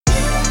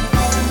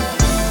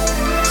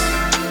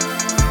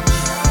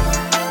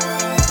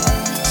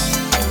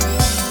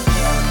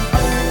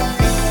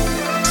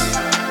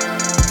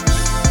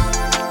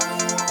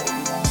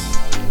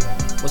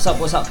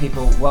What's up,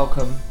 people?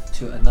 Welcome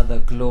to another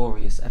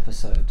glorious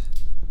episode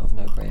of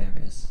No Grey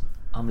Areas.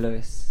 I'm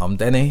Lewis. I'm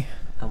Denny.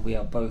 And we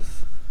are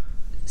both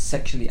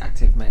sexually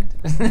active men.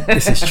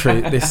 This is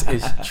true.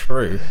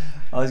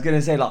 I was going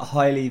to say like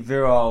highly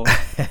virile,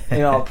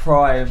 in our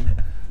prime,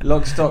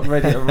 lock, stock,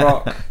 ready to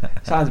rock.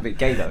 Sounds a bit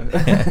gay though.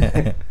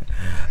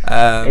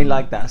 Ain't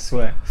like that, I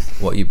swear.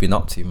 What you been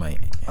up to,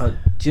 mate? Do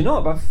you know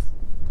what, bruv?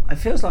 It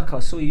feels like I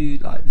saw you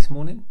like this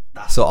morning.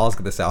 That's what I was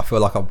going to say. I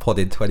feel like I'm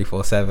podding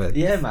 24/7.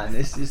 Yeah, man.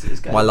 It's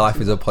going. My life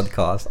is a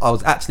podcast. I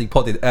was actually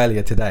podded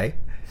earlier today.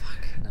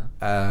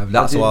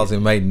 That's why I was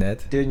in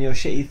Maidenhead. Doing your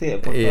shitty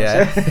theatre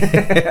podcast.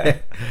 Yeah.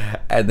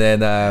 And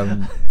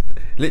then,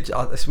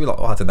 literally, I feel like,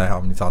 I don't know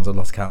how many times I've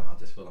lost count. I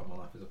just feel like my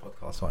life is a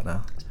podcast right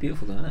now. It's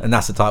beautiful, though, isn't it? And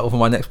that's the title for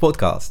my next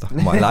podcast.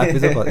 My life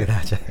is a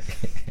podcast.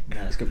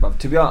 No, it's good, bruv.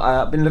 To be honest,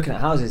 I've been looking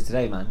at houses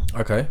today, man.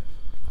 Okay.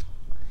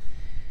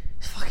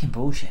 It's fucking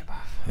bullshit, bruv.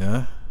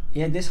 Yeah.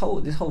 Yeah, this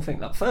whole thing.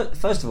 Like,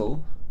 first of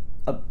all,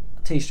 I'll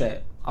tell you straight,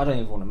 I don't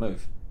even want to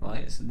move.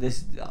 Right? So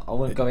I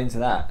won't go into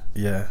that.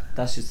 Yeah.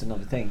 That's just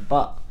another thing.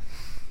 But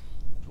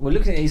we're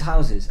looking at these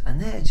houses,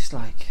 and they're just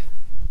like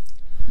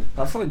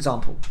for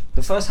example,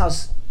 the first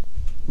house,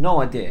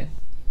 no idea.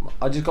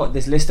 I just got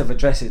this list of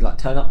addresses, like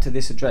turn up to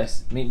this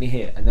address, meet me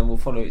here, and then we'll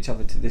follow each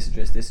other to this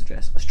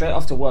address. Straight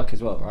after work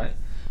as well, right?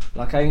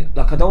 Like I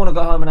don't want to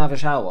go home and have a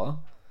shower.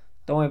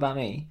 Don't worry about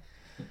me.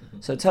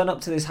 So turn up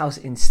to this house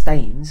in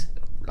Staines,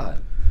 like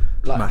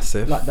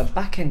massive, like the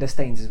back end of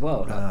Staines as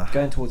well, like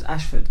going towards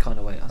Ashford kind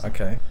of way. I was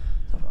okay.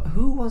 Like,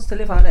 who wants to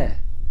live out there?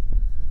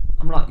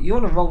 I'm like, you're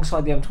on the wrong side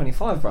of the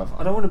M25, bruv.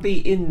 I don't want to be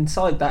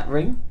inside that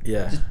ring.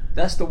 Yeah.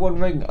 That's the one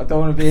ring I don't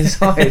want to be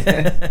inside.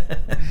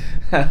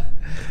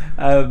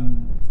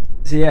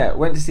 So yeah,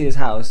 went to see his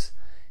house,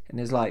 and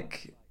there's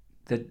like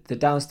the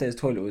downstairs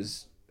toilet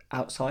was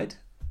outside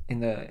in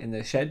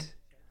the shed.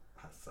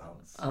 That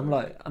sounds. I'm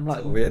like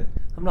weird.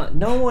 I'm like,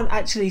 no one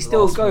actually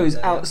still goes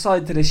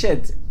outside to the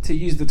shed to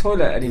use the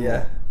toilet anymore.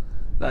 Yeah.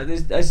 Like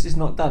that's just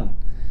not done.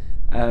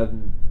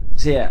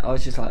 So yeah, I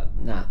was just like,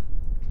 nah.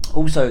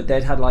 Also,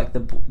 they'd had like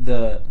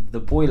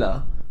the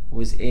boiler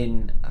was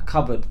in a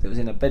cupboard that was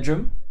in a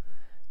bedroom,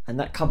 and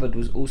that cupboard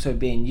was also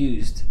being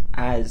used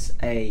as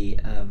a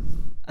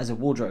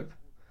wardrobe.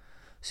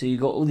 So you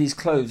got all these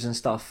clothes and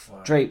stuff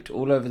draped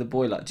all over the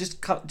boiler.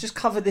 Just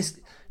cover this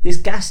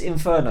gas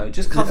inferno.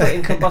 Just cover it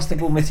in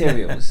combustible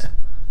materials,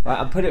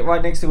 right? And put it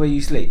right next to where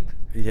you sleep.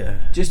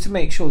 Yeah. Just to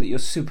make sure that you're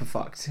super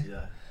fucked.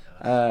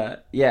 Yeah.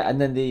 Yeah,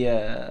 and then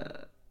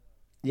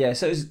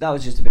so that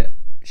was just a bit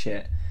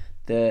shit.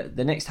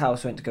 The next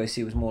house I went to go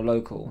see was more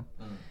local,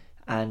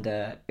 and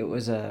it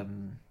was a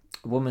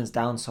woman's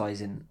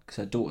downsizing because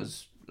her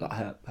daughter's like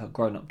her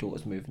grown up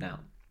daughter's moving out,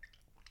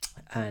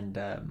 and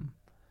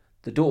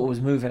the daughter was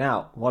moving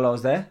out while I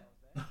was there.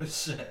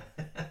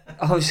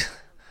 Oh shit!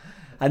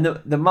 And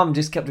the mum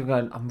just kept on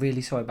going, I'm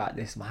really sorry about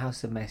this. My house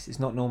is a mess. It's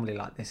not normally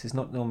like this.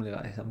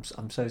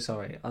 I'm so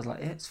sorry. I was like,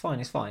 yeah, it's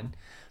fine.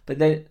 But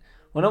then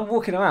when I'm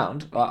walking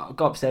around, I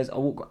go upstairs. I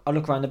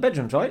look around the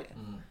bedrooms, right?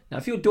 Now,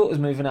 if your daughter's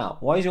moving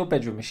out, why is your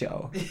bedroom a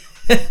shithole?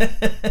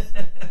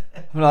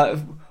 I'm like,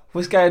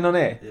 what's going on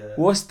here? Yeah.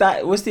 What's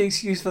the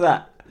excuse for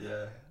that?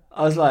 Yeah.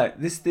 I was like,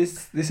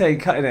 this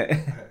ain't cutting it.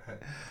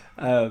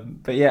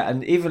 But yeah,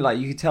 and even like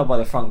you could tell by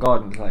the front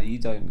garden, like you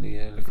don't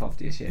look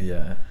after your shit.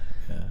 Yeah.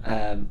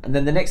 And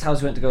then the next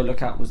house we went to go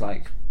look at was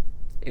like,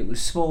 it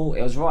was small.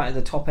 It was right at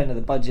the top end of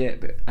the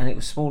budget, and it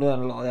was smaller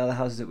than a lot of the other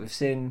houses that we've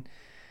seen.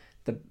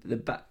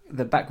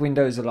 The back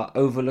windows are like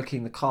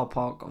overlooking the car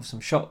park of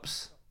some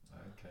shops.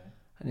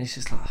 And it's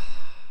just like...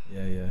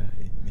 Yeah.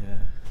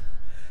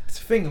 It's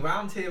a thing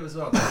around here as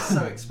well. It's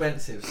so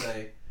expensive,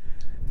 so...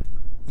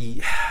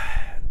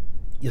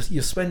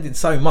 You're spending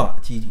so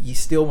much, you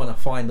still want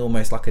to find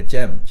almost like a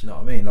gem, do you know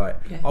what I mean? Like,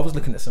 yeah. I was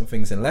looking at some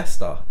things in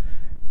Leicester,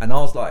 and I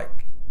was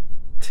like,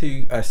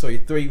 3,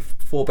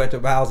 4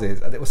 bedroom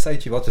houses, and it was so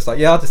cheap, I was just like,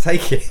 yeah, I'll just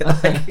take it.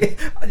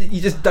 Like, you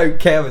just don't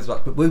care as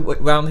much, but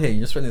around here,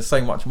 you're spending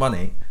so much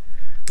money.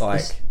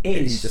 Like it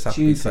is you just have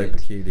stupid. to be so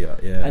peculiar,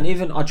 yeah. And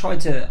even I tried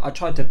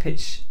to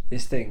pitch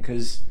this thing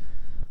because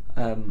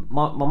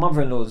my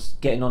mother-in-law's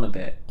getting on a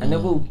bit, and there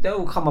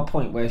will come a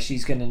point where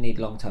she's going to need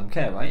long-term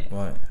care, right?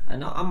 Right.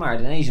 And I'm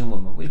married an Asian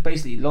woman, which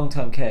basically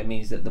long-term care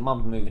means that the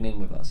mum's moving in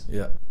with us.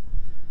 Yeah.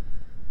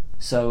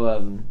 So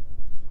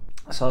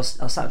I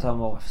sat down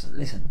with my wife and said,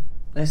 listen,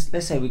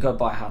 let's say we go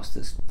buy a house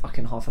that's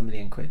fucking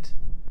 £500,000.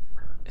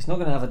 It's not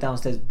going to have a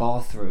downstairs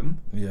bathroom.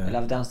 Yeah. It'll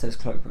have a downstairs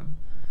cloakroom.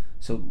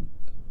 So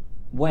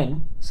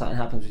when something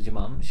happens with your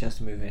mum, she has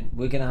to move in,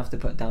 we're going to have to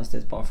put a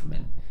downstairs bathroom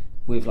in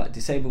with like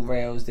disabled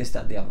rails, this,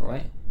 that, the other,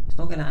 right? It's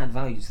not going to add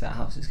value to that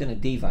house. It's going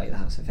to devalue the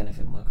house if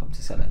anything when we come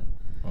to sell it.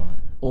 Right.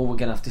 Or we're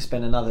going to have to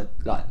spend another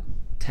like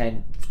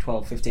 10,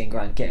 12, 15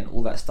 grand getting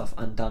all that stuff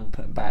undone,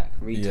 putting back,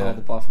 retile the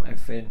bathroom,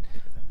 everything,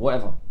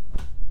 whatever.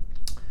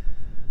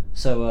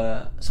 So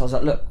I was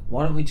like, look,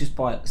 why don't we just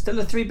buy still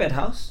a 3-bed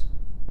house,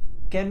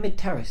 get a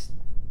mid-terrace,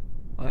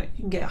 right?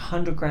 You can get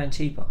 100 grand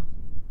cheaper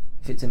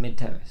if it's a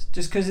mid-terrace,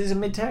 just because it's a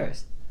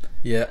mid-terrace.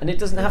 Yeah. And it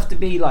doesn't have to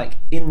be like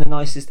in the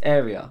nicest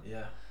area.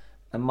 Yeah.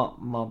 And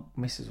my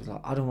missus was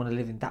like, I don't want to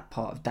live in that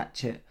part of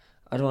Datchet.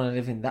 I don't want to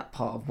live in that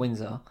part of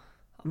Windsor.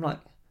 I'm like,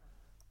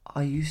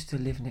 I used to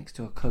live next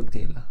to a coke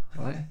dealer,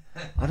 right?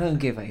 I don't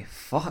give a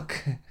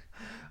fuck.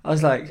 I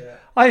was like,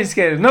 I ain't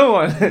scared of no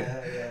one.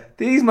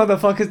 These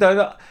motherfuckers don't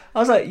know. I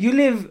was like, you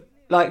live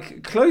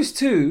like close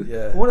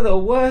to one of the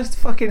worst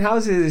fucking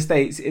housing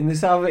estates in the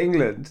south of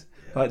England.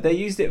 Right? They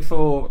used it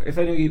for, if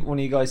any one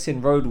of you guys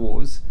seen Road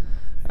Wars,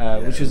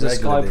 which was a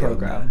Sky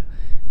program.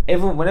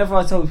 Everyone, whenever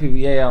I told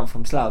people, I'm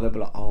from Slough, they'd be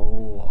like,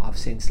 oh, I've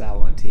seen Slough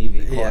on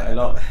TV quite a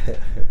lot.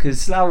 Because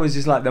Slough was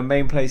just like the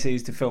main place they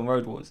used to film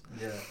Road Wars.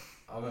 Yeah.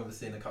 I remember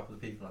seeing a couple of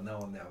people I know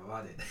on there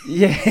running.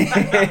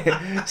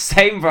 Yeah,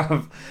 same,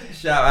 bruv.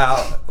 Shout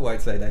out,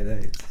 won't say their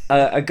names.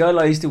 A girl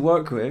I used to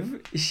work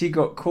with, she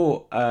got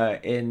caught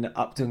in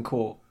Upton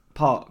Court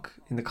Park,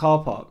 in the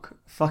car park,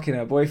 fucking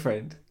her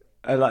boyfriend.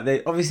 Like they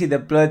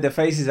blurred their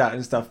faces out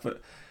and stuff,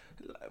 but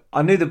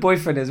I knew the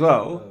boyfriend as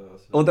well.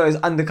 Although it was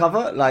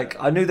undercover,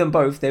 like I knew them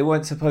both. They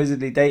weren't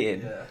supposedly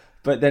dating,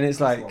 but then it's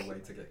That's like, one way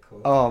to get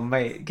caught. Oh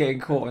mate,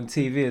 getting caught on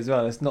TV as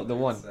well. That's not the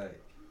one.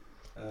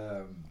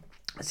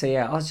 So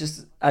yeah, I was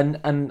just and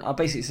I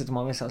basically said to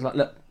my miss, I was like,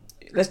 look,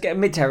 let's get a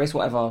mid-terrace,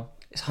 whatever.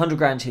 It's 100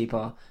 grand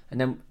cheaper,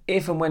 and then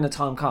if and when the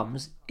time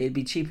comes, it'd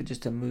be cheaper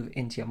just to move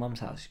into your mum's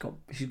house.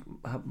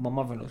 My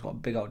mother-in-law's got a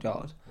big old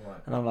yard,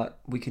 and I'm like,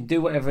 we can do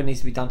whatever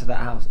needs to be done to that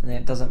house, and then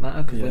it doesn't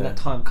matter because when that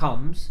time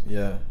comes,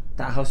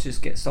 that house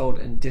just gets sold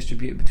and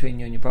distributed between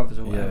you and your brothers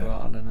or whatever.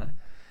 I don't know.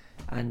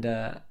 And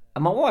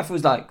my wife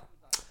was like,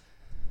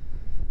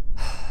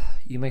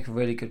 you make a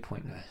really good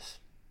point, Lewis.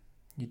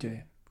 You do.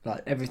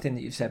 Like everything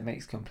that you've said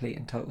makes complete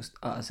and total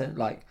sense.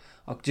 Like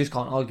I just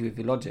can't argue with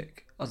your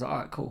logic. I was like, all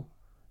right, cool.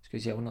 She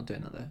goes, yeah, we're not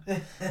doing that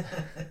though.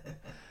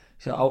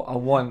 So I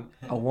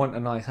want a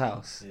nice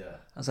house. Yeah.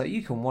 I was like,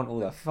 you can want all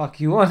the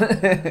fuck you want.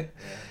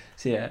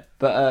 So yeah,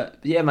 but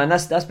yeah, man,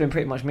 that's been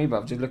pretty much me,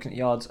 bro. Just looking at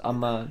yards. I'm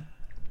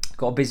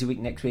got a busy week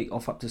next week.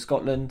 Off up to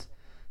Scotland,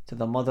 to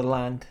the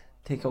motherland.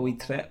 Take a wee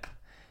trip.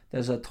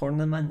 There's a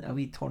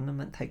wee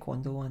tournament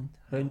taekwondo one.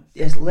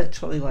 It's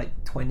literally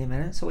like 20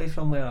 minutes away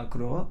from where I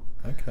grew up.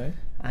 Okay.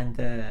 And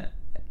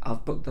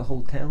I've booked the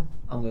hotel.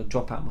 I'm going to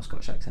drop out my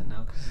Scottish accent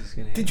now because it's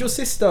going to.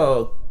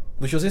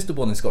 Was your sister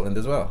born in Scotland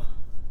as well?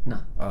 No.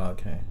 Oh,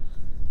 okay.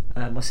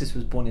 My sister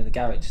was born in the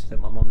garage that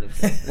my mum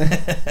lived in.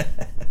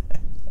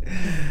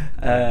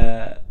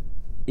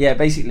 Yeah,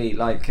 basically,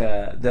 like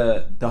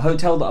the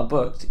hotel that I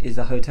booked is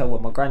the hotel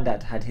where my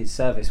granddad had his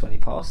service when he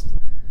passed,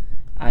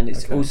 and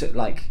it's also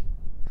like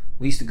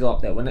we used to go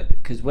up there when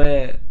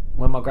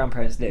my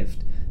grandparents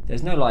lived.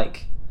 There's no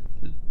like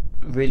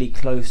really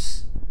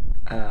close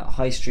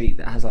high street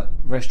that has like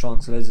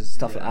restaurants, loads of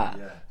stuff like that.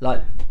 Yeah.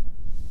 Like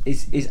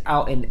it's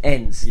out in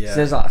ends. Yeah. So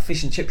there's like a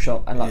fish and chip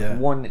shop and like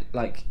one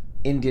like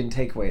Indian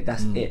takeaway.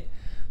 That's it.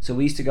 So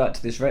we used to go out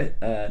to this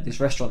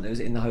restaurant that was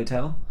in the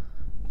hotel,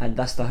 and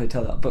that's the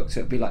hotel that I booked.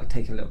 So it'd be like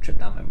taking a little trip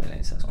down memory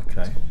lane. So that's cool.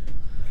 Okay.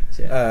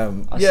 So,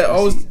 I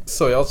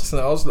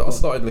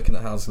started looking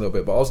at houses a little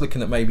bit, but I was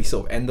looking at maybe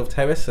sort of end of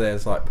terrace. So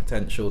there's like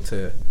potential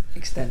to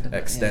extend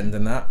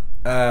in that.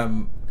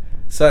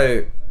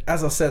 So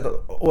as I said,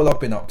 all I've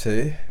been up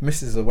to,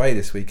 Mrs. is away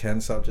this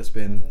weekend, so I've just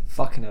been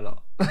fucking a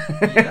lot.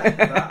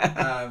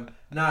 I've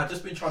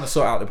just been trying to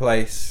sort out the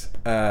place.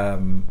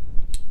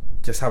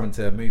 Just having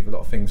to move a lot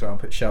of things around,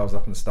 put shelves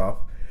up and stuff.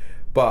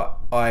 But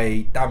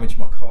I damaged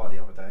my car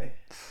the other day.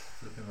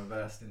 Flipping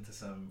reversed into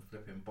some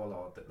flipping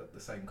bollard that looked the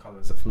same colour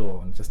as the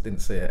floor and just didn't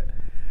see it.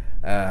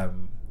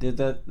 Did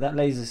that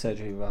laser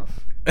surgery rough?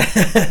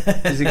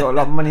 Has it got a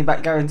lot of money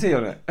back guarantee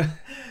on it?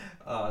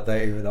 I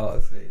don't even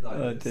ask me.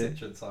 Like the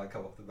Citroen side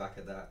come off the back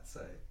of that.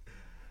 So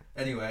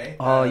anyway.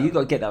 You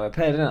got to get that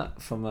repaired,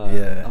 innit? From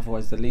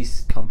otherwise the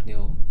lease company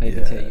will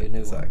maybe tell you a new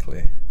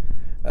exactly.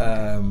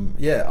 one.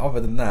 Other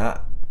than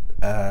that,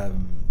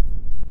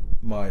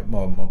 my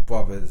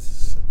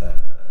brother's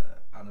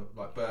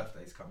like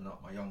birthday's coming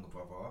up. My younger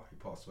brother who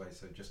passed away,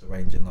 so just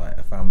arranging like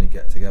a family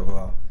get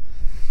together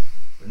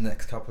the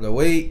next couple of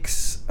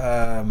weeks.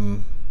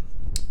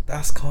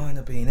 That's kind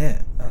of been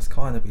it.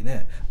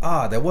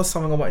 There was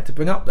something I wanted to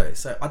bring up though.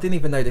 So I didn't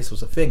even know this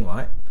was a thing,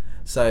 right?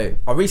 So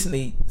I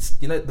recently,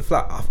 the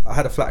flat, I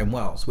had a flat in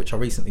Wales which I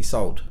recently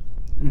sold.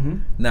 Mm-hmm.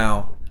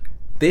 Now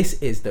this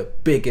is the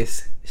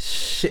biggest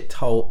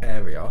shithole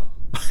area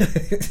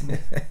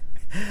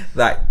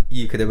that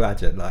you could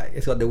imagine. Like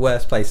it's got the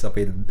worst place I've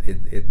been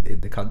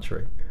in the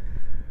country.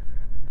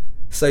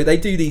 So they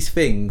do these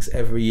things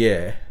every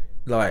year,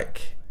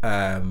 like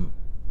the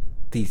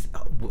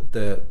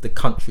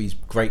country's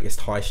greatest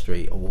high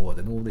street award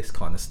and all this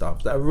kind of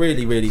stuff that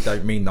really, really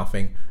don't mean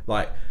nothing.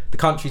 Like the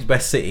country's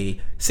best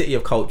city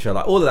of culture,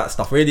 like all of that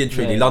stuff. Really and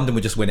truly, London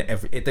would just win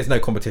it there's no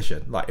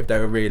competition. Like if they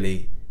were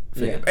really.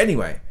 But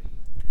anyway,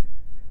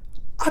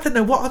 I don't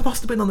know what I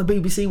must have been on the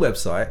BBC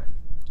website,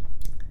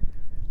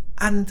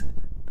 and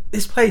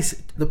this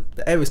place, the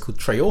area is called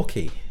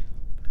Treorchy.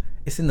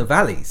 It's in the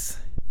valleys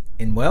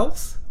in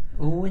Wales.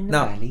 All in the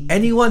Now, valley.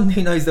 anyone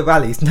who knows the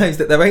valleys knows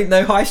that there ain't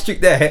no high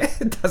street there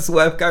that's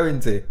worth going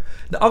to.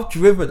 Now, I've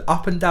driven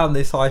up and down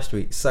this high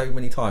street so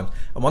many times,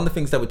 and one of the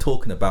things they were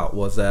talking about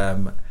was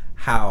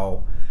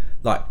how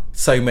like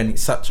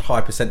such a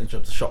high percentage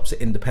of the shops are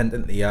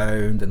independently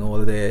owned and all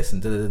of this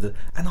and and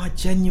I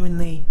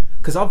genuinely,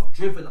 because I've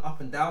driven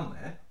up and down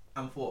there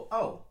and thought,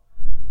 oh,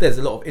 there's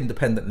a lot of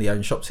independently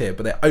owned shops here,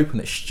 but they're open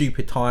at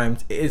stupid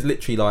times. It is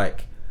literally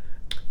like,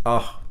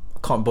 oh, I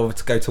can't bother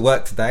to go to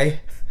work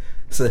today,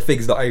 so the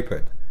thing's not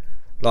open.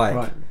 Like,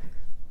 right.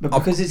 But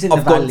because it's in the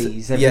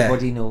valleys,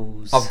 everybody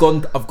knows. I've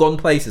gone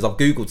places. I've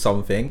googled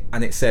something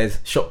and it says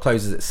shop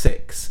closes at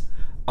 6.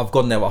 I've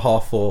gone there at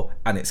 4:30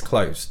 and it's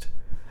closed.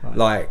 Right.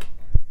 Like,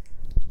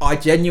 I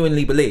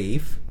genuinely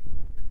believe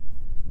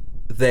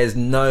there's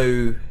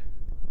a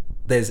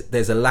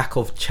lack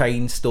of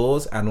chain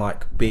stores and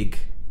like big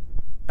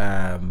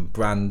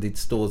branded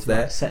stores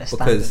there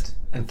because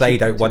they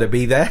don't want to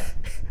be there.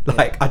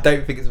 Like, I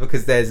don't think it's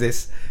because there's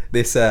this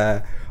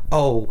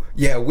oh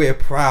yeah, we're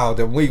proud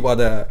and we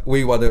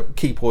wanna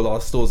keep all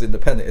our stores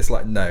independent. It's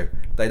like, no,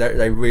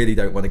 they really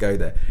don't want to go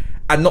there.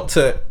 And not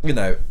to, you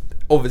know,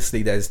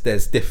 obviously there's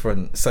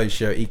different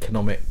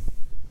socio-economic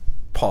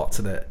parts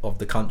of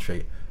the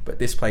country, but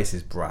this place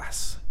is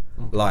brass.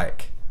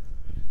 Like,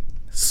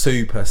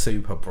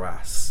 super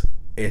brass.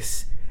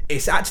 It's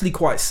actually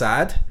quite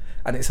sad,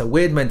 and it's a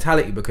weird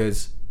mentality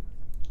because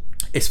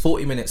it's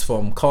 40 minutes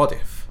from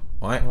Cardiff,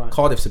 right?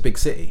 Cardiff's a big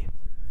city,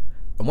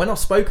 and when I've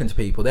spoken to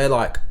people, they're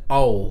like,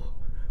 oh,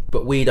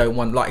 but we don't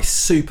want, like,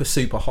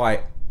 super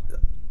high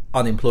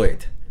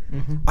unemployed.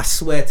 I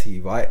swear to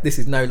you, right, this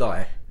is no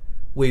lie,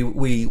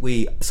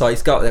 we so I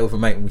used to go out there with a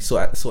mate and we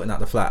sorting out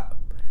the flat.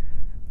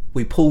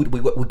 We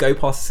go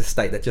past this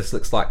estate that just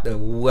looks like the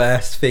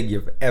worst thing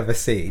you've ever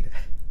seen,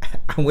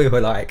 and we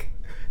were like,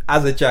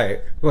 as a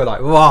joke, we're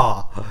like,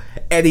 wow,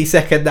 any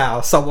second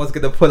now someone's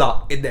gonna pull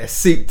up in their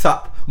souped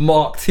up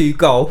Mark II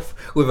Golf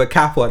with a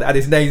cap on and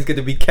his name's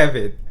gonna be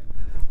Kevin.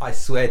 I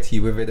swear to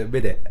you, within a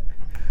minute,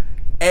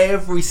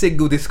 every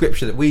single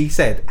description that we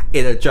said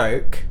in a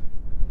joke,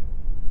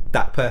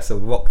 that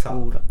person rocked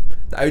up.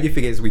 The only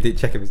thing is we didn't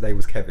check if his name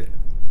was Kevin.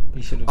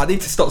 I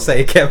need to stop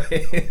saying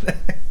Kevin.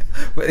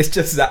 But it's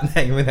just that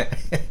name, isn't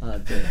it? Oh,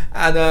 dear.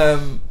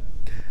 And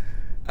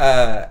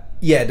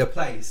yeah, the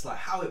place, like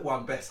how it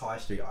won Best High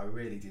Street, I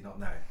really do not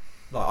know.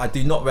 Like, I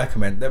do not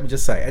recommend, let me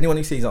just say, anyone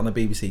who sees it on the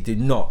BBC, do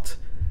not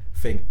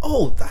think,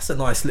 oh, that's a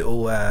nice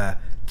little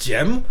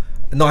gem,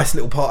 a nice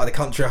little part of the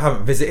country I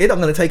haven't visited, I'm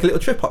going to take a little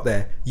trip up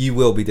there. You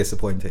will be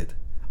disappointed,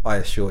 I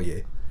assure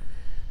you.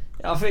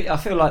 I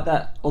feel like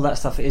that, all that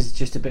stuff is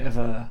just a bit of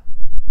a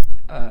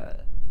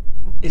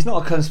it's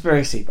not a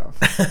conspiracy, bruv.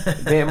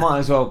 But it might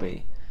as well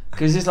be,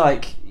 because it's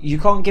like, you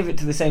can't give it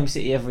to the same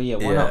city every year.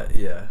 Why not?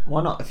 Yeah.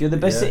 Why not? If you're the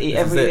best city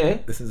every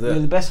year, you're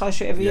the best high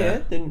street every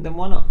year, then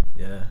why not?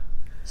 Yeah.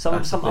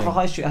 Some other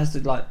high street has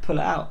to like pull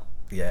it out.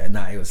 Yeah.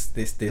 Nah, it was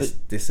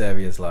this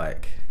area's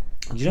like.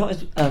 Do you know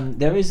what?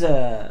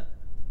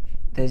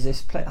 There's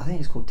this place, I think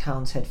it's called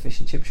Town's Head Fish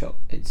and Chip Shop.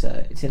 It's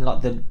in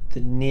like the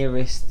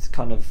nearest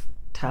kind of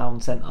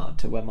town centre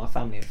to where my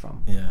family are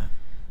from. Yeah.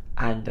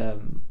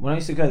 And when I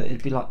used to go there,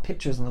 it'd be like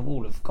pictures on the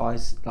wall of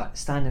guys like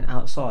standing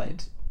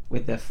outside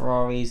with their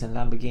Ferraris and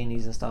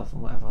Lamborghinis and stuff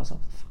and whatever. I was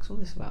like, what the fuck's all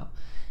this about?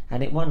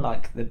 And it won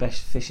like the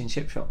best fish and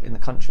chip shop in the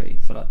country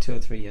for like 2 or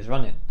 3 years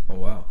running. Oh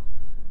wow.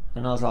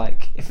 And I was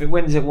like, if it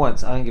wins it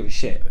once, I don't give a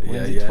shit.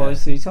 Wins it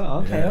twice, 3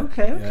 times,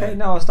 okay. Yeah.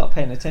 Now I'll start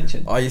paying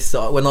attention. I used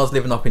to, when I was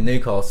living up in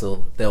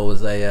Newcastle, there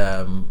was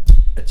a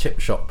chip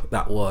shop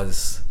that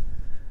was,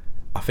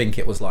 I think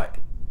it was like,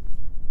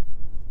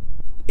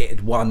 it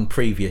had won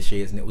previous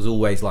years and it was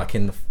always like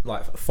in the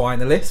like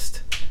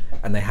finalist,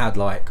 and they had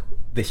like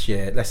this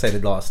year, let's say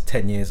the last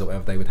 10 years or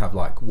whatever, they would have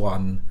like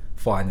one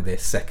finalist,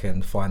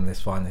 second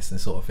finalist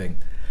and sort of thing.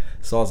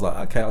 So I was like,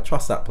 okay, I'll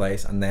trust that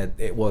place. And then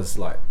it was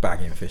like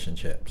bagging fish and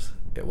chips.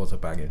 It was a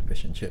bagging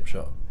fish and chip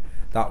shop.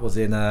 That was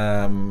in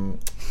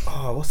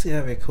what's the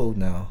area called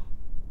now?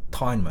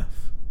 Tynemouth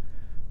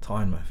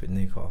in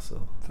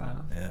Newcastle. Fair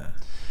enough. Yeah.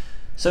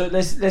 So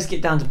let's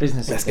get down to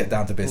business. Let's get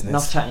down to business.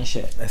 Enough chatting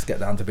shit. Let's get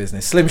down to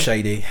business. Slim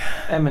Shady,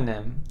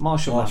 Eminem,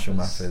 Marshall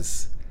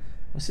Mathers.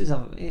 What's his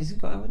other? Has he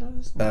got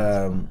others?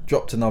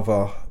 Dropped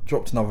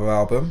another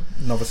album,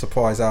 another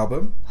surprise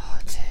album. Oh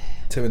dear.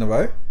 2 in a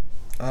row.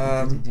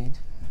 Indeed.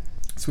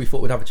 So we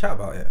thought we'd have a chat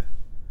about it.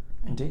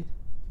 Indeed.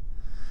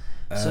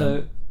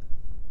 So.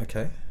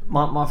 Okay.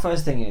 My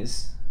first thing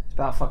is, it's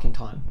about fucking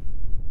time.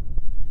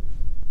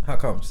 How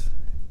comes?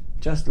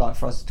 Just like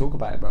for us to talk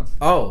about it, bruv.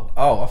 Oh!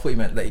 I thought you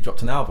meant that he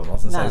dropped an album. I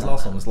was gonna say his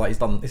last one was like he's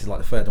done. This is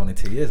like the 3rd one in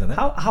 2 years, isn't it?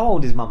 How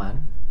old is my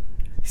man?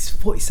 He's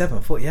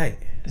 47, 48.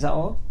 Is that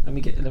all? Let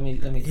me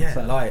confirm.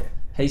 Yeah, like.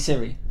 Hey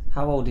Siri,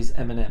 how old is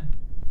Eminem?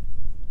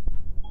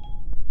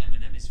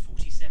 Eminem is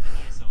 47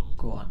 years old.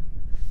 Go on.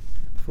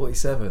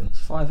 47.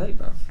 It's 5'8",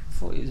 bruv. I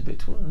thought he was a bit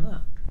taller than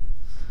that.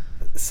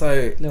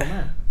 So. Little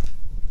man.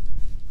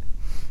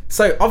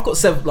 So I've got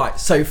 7. Like,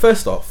 so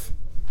first off,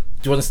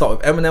 do you want to start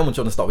with Eminem or do you want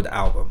to start with the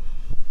album?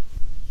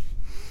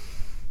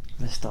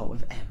 Let's start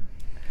with M.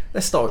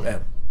 Let's start with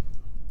M.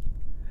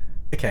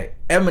 okay,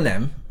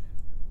 Eminem,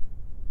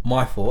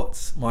 my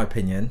thoughts, my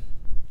opinion,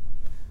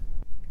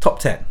 top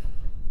 10,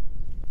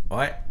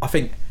 right? I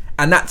think,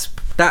 and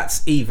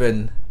that's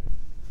even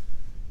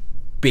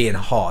being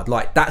hard.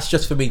 Like, that's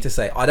just for me to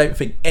say, I don't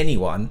think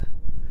anyone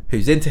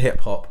who's into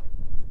hip hop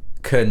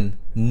can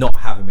not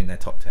have him in their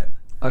top 10.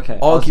 Okay.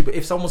 Argue, but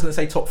if someone's going to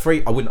say top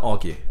 3, I wouldn't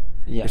argue.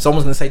 Yeah. If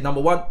someone's going to say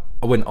number 1,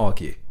 I wouldn't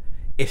argue.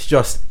 It's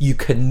just, you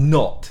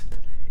cannot.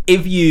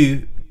 If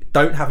you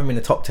don't have him in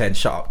the top 10,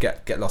 shut up,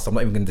 get lost. I'm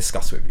not even going to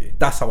discuss with you.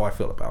 That's how I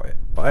feel about it,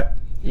 right?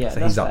 Yeah, so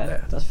that's he's fair. up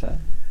there. That's fair.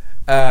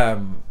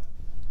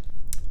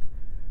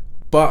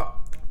 But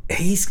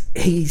he's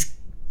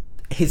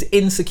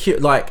insecure,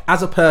 like,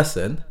 as a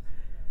person,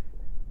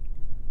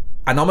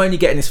 and I'm only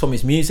getting this from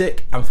his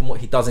music and from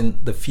what he does in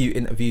the few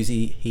interviews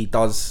he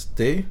does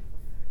do.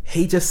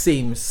 He just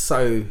seems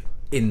so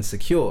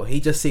insecure.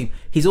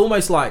 He's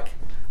almost like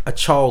a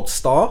child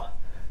star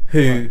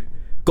who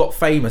got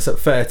famous at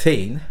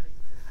 13,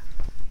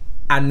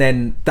 and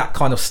then that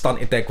kind of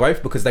stunted their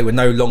growth because they were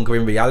no longer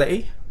in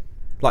reality.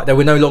 Like, they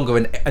were no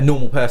longer a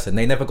normal person.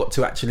 They never got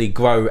to actually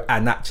grow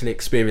and actually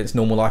experience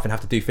normal life and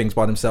have to do things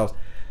by themselves.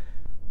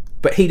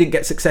 But he didn't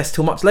get success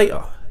till much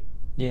later.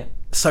 Yeah.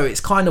 So it's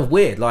kind of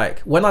weird. Like,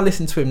 when I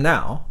listen to him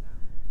now,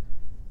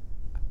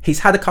 he's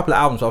had a couple of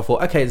albums where I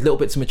thought, okay, there's little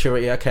bits of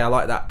maturity, okay, I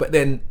like that. But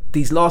then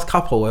these last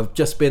couple have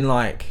just been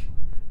like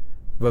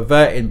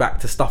reverting back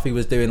to stuff he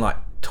was doing like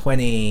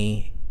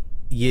 20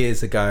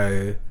 years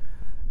ago.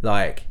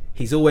 Like,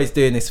 he's always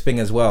doing this thing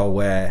as well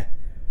where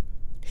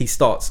he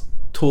starts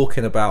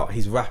talking about,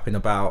 he's rapping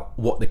about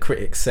what the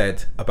critics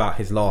said about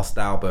his last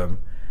album.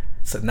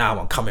 So now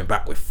I'm coming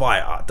back with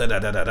fire, da da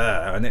da da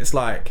da. And it's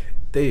like,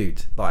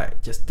 dude,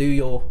 like, just do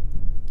you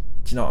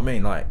know what I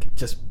mean? Like,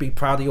 just be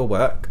proud of your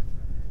work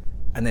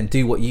and then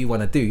do what you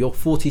want to do. You're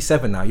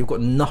 47 now, you've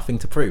got nothing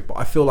to prove, but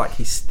I feel like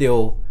he's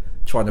still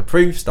trying to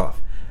prove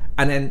stuff.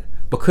 And then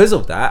because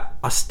of that,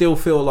 I still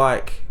feel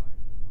like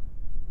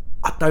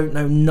I don't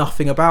know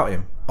nothing about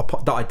him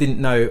that I didn't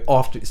know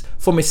after.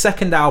 From his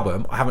second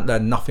album, I haven't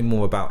learned nothing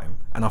more about him.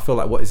 And I feel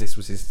like, what is this?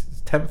 Was his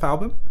 10th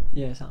album?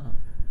 Yeah, something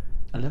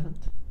like 11th.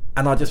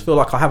 And I just feel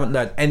like I haven't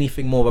learned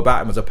anything more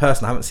about him as a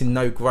person. I haven't seen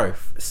no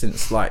growth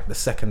since like the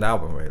second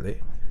album,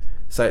 really.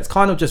 So it's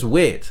kind of just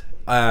weird.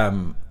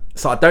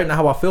 So I don't know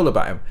how I feel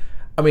about him.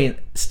 I mean,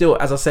 still,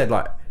 as I said,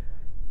 like,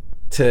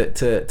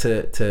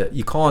 to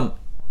you can't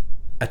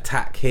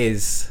attack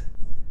his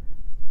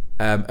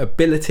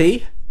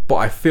ability, but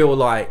I feel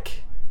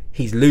like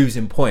he's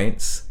losing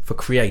points for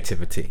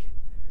creativity.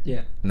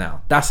 Yeah.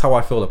 Now, that's how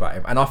I feel about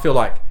him. And I feel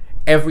like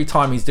every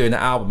time he's doing an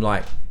album,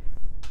 like,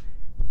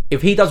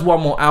 if he does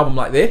one more album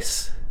like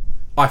this,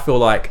 I feel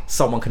like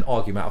someone can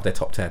argue him out of their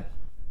top 10.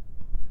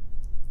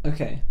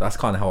 Okay. That's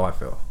kind of how I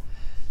feel.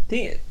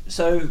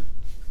 So,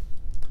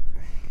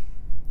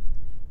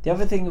 the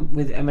other thing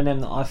with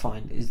Eminem that I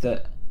find is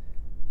that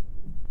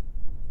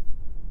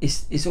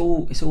it's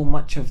all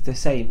much of the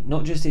same.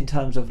 Not just in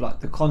terms of like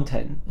the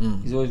content.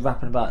 He's always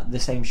rapping about the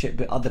same shit,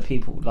 but other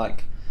people,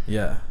 like,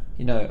 yeah,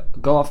 you know,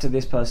 go after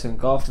this person,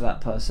 go after that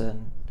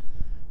person,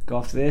 go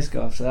after this,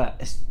 go after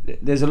that.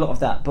 There's a lot of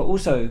that, but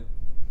also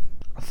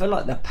I feel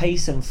like the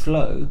pace and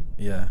flow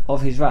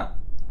of his rap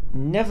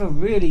never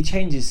really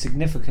changes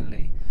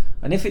significantly.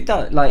 And if it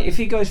does, like, if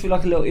he goes through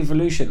like a little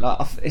evolution, like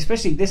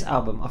especially this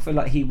album, I feel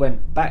like he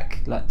went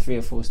back like 3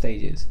 or 4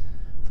 stages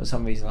for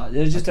some reason. Like,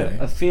 there's just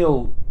a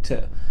feel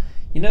to,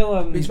 you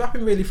know, he's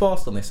rapping really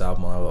fast on this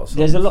album. On a lot of songs.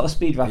 There's a lot of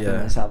speed rapping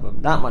on this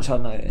album. That much I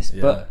noticed.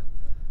 Yeah. But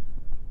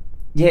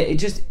yeah,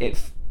 I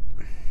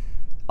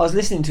was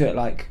listening to it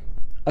like,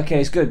 okay,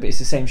 it's good, but it's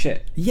the same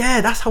shit.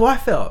 Yeah, that's how I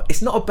felt.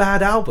 It's not a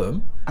bad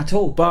album at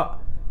all. But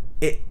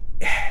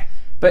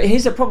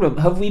here's the problem.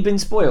 Have we been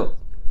spoiled?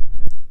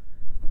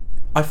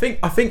 I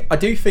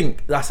do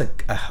think that's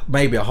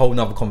maybe a whole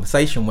nother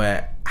conversation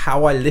where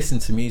how I listen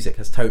to music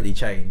has totally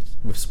changed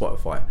with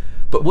Spotify.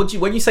 But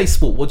when you say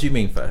sport, what do you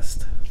mean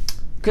first?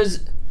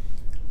 Because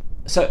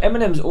so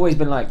Eminem's always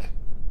been like,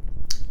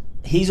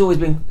 he's always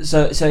been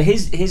so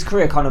his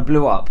career kind of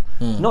blew up,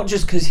 not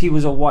just because he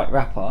was a white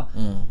rapper,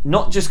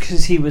 not just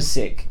because he was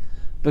sick,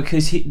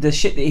 because the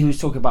shit that he was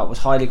talking about was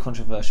highly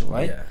controversial,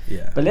 right?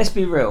 Yeah. But let's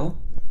be real.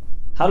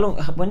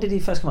 When did he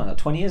first come out? Like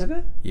 20 years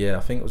ago? Yeah, I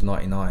think it was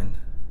 99.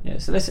 Yeah,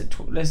 so let's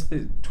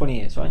do 20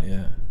 years, right?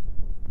 Yeah.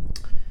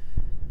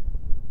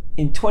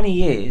 In 20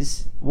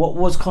 years, what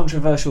was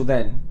controversial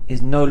then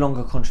is no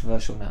longer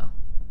controversial now.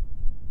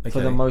 Okay.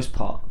 For the most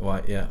part.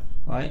 Right, yeah.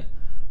 Right?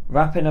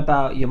 Rapping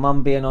about your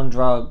mum being on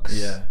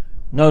drugs. Yeah.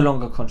 No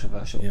longer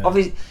controversial. Yeah.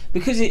 Obviously,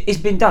 because it's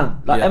been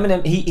done. Like,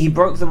 Eminem, he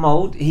broke the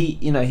mold.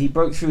 He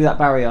broke through that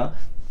barrier.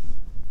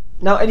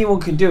 Now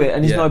anyone can do it,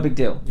 and it's no big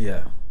deal.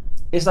 Yeah.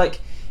 It's like,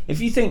 if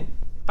you think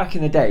back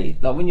in the day,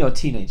 like when you're a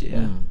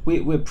teenager,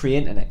 we're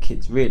pre-internet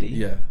kids, really.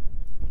 Yeah.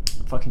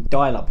 Fucking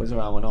dial-up was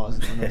around when I was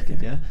a kid,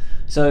 yeah.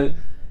 So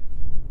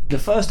the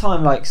first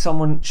time like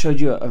someone showed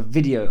you a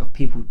video of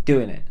people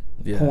doing it,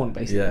 porn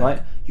basically,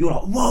 right? You're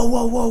like,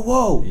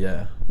 whoa.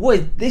 Yeah.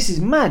 What? This is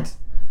mad.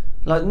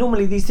 Like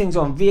normally these things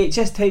are on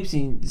VHS tapes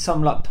in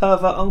some like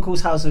pervert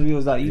uncle's house of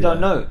yours that you don't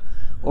know,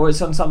 or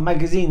it's on some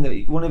magazine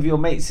that one of your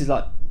mates is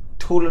like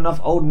tall enough,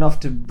 old enough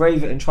to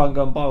brave it and try and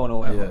go and buy one or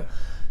whatever. Yeah.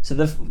 So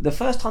the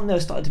first time there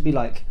started to be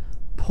like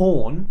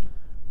porn,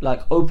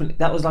 like open,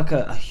 that was like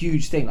a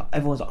huge thing. Like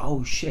everyone's like,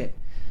 oh shit.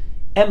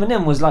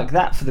 Eminem was like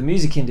that for the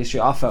music industry.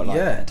 I felt like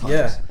at times.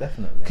 Yeah,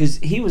 definitely. Because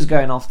he was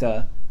going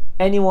after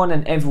anyone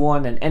and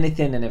everyone and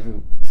anything and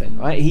everything,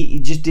 right? He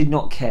just did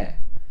not care.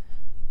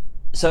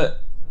 So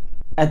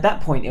at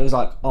that point, it was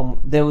like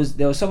there was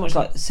so much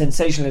like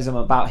sensationalism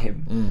about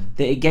him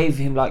that it gave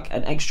him like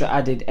an extra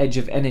added edge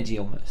of energy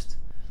almost.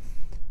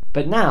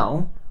 But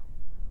now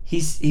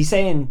he's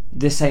saying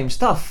the same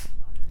stuff.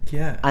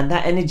 Yeah. And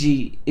that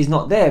energy is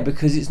not there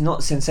because it's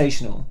not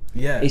sensational.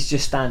 Yeah. It's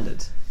just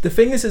standard. The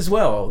thing is as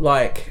well,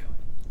 like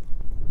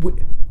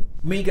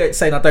me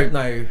saying I don't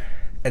know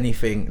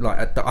anything,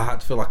 like I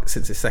had to feel like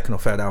since his second or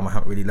third album I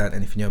haven't really learned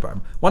anything new about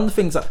him. One of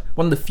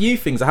the few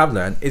things I have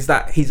learned is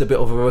that he's a bit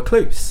of a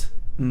recluse.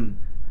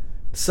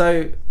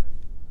 So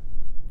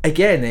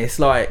again, it's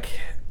like,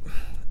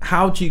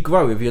 how do you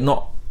grow if you're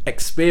not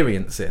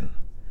experiencing?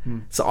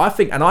 So I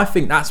think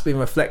that's been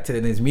reflected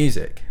in his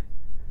music.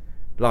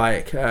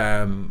 Like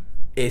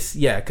it's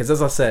because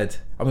as I said,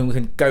 I mean we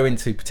can go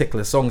into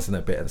particular songs in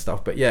a bit and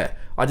stuff, but yeah,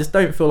 I just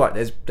don't feel like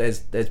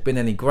there's been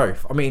any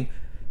growth. I mean,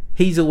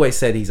 he's always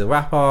said he's a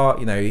rapper,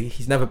 you know,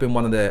 he's never been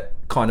one of the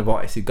kind of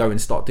artists who go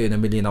and start doing a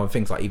million other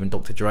things, like even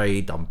Dr.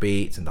 Dre done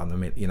beats and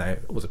done, you know,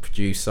 was a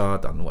producer,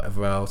 done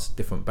whatever else,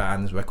 different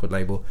bands, record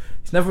label.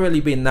 He's never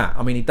really been that.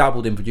 I mean, he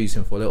dabbled in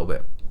producing for a little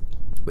bit,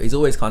 but he's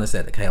always kind of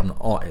said, okay, I'm an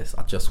artist,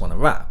 I just want to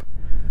rap,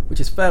 which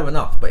is fair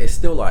enough, but it's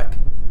still like,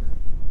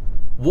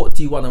 what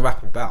do you want to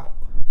rap about?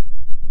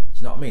 Do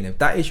you know what I mean? If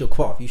that is your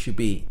craft, you should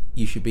be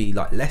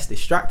like less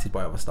distracted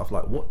by other stuff.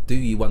 Like, what do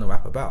you want to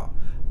rap about?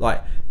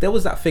 Like, there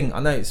was that thing, I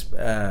know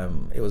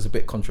it was a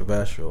bit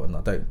controversial and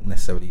I don't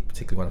necessarily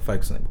particularly want to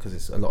focus on it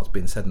because a lot's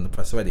been said in the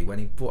press already, when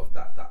he brought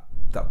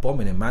that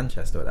bombing in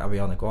Manchester at the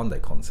Ariana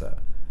Grande concert.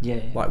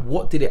 Yeah. Like,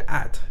 what did it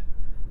add?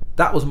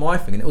 That was my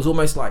thing, and it was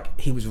almost like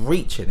he was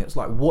reaching. It was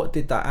like, what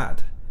did that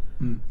add?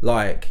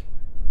 Like,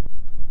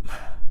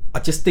 I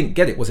just didn't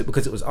get it. Was it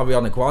because it was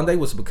Ariana Grande?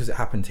 Was it because it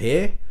happened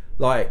here?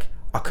 Like,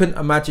 I couldn't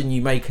imagine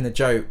you making a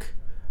joke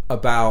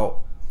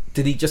about,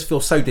 did he just feel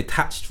so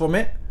detached from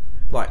it?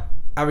 Like,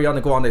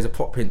 Ariana Grande is a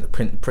pop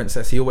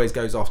princess. He always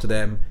goes after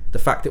them. The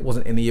fact it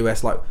wasn't in the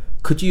US, like,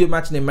 could you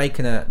imagine him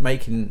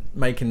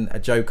making a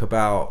joke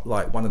about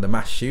like one of the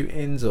mass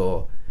shootings?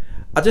 Or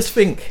I just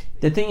think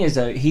the thing is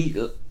though, he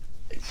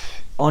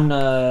on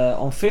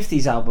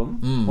 50's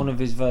album, one of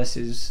his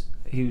verses,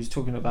 he was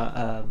talking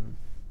about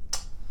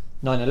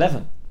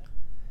 9/11.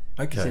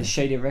 Okay. He says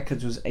Shady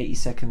Records was 80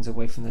 seconds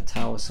away from the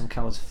tower. Some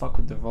cowards fuck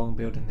with the wrong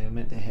building. They were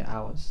meant to hit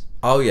ours.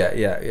 Oh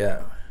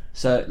yeah.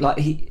 So like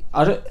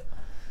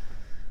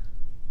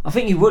I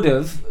think he would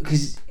have,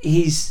 because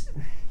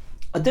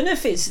I don't know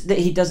if it's that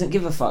he doesn't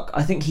give a fuck.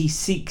 I think he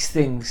seeks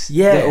things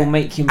that will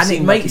make him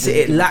seem like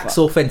it lacks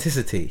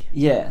authenticity.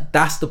 Yeah.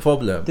 That's the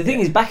problem. The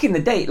thing is, back in the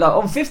day, like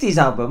on 50's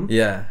album,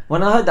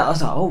 when I heard that, I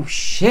was like, oh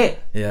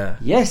shit. Yeah.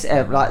 Yes,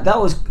 Eb. Like that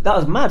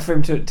was mad for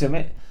him to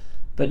make.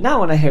 But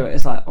now when I hear it,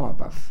 it's like, alright,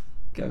 bruv,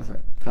 go for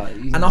it. Like,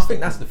 and I think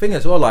that's the thing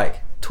as well,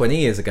 like 20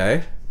 years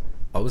ago,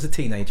 I was a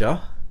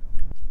teenager.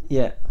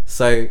 Yeah.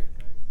 So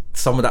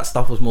some of that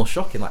stuff was more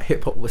shocking. Like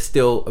hip hop was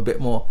still a bit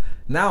more.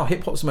 Now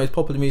hip hop's the most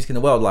popular music in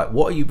the world. Like,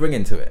 what are you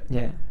bringing to it?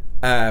 Yeah.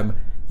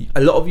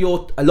 A lot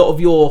of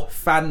your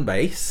fan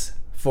base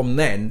from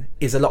then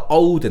is a lot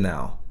older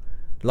now.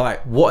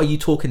 Like, what are you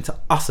talking to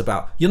us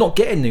about? You're not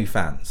getting new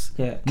fans.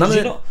 Yeah. Do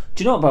you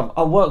know what, bruv?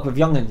 I work with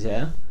young'uns.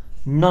 Yeah.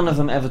 None of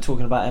them ever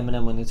talking about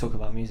Eminem when they talk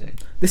about music.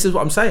 This is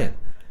what I'm saying.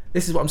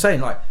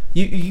 Like,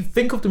 you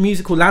think of the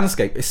musical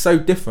landscape, it's so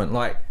different.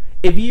 Like,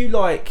 if you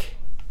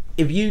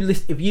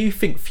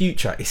think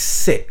Future is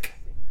sick,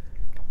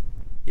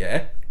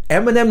 yeah,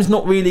 Eminem's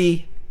not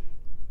really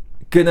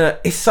gonna.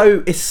 They're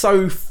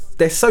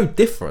so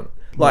different.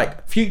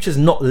 Like, Future's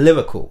not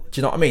lyrical. Do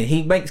you know what I mean?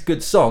 He makes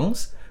good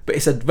songs, but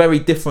it's a very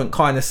different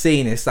kind of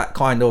scene. It's that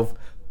kind of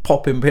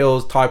popping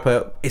pills type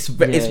of. It's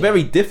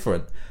very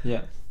different.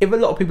 Yeah. If a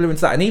lot of people are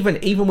into that, and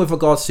even with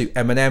regards to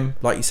Eminem,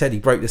 like you said, he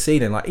broke the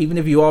ceiling. Like, even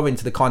if you are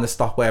into the kind of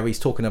stuff where he's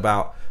talking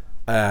about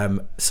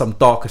some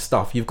darker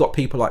stuff, you've got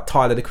people like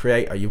Tyler the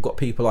Creator, you've got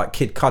people like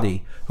Kid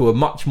Cudi, who are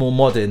much more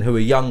modern, who are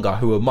younger,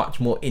 who are much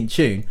more in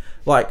tune.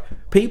 Like,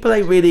 people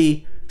ain't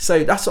really.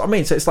 So that's what I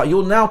mean. So it's like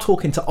you're now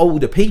talking to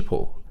older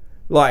people,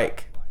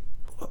 like,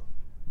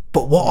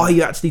 but what are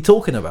you actually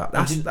talking about?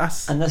 That's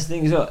the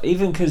thing as well.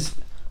 Even because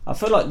I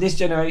feel like this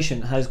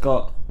generation has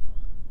got.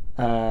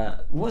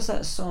 What's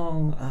that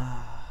song?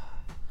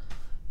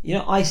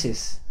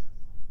 ISIS.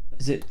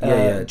 Is it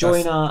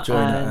Joyner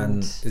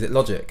and is it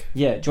Logic?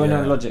 Yeah, Joyner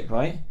and Logic,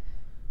 right?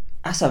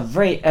 That's a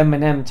very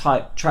Eminem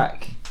type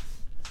track,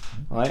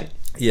 right?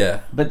 Yeah.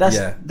 But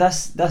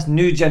that's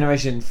new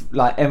generation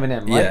like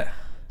Eminem, right? Yeah.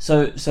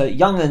 So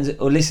young'uns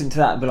will listen to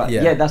that and be like,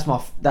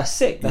 that's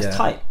sick, that's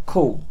tight,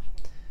 cool.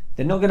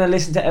 They're not gonna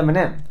listen to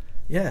Eminem.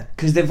 Yeah.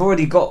 because they've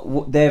already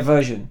got their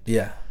version.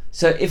 Yeah.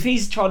 So if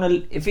he's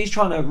trying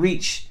to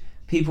reach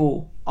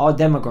people, our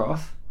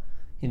demographic,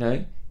 you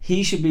know,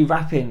 he should be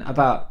rapping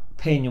about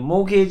paying your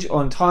mortgage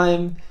on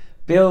time,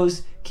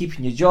 bills,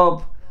 keeping your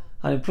job,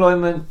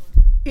 unemployment,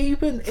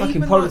 Even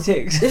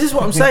politics. This is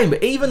what I'm saying.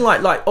 But even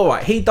like all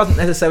right, he doesn't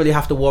necessarily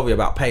have to worry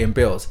about paying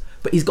bills,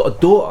 but he's got a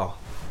daughter.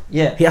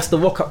 Yeah. He has to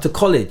rock up to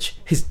college.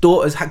 His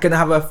daughter's gonna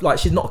have a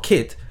she's not a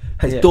kid.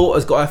 His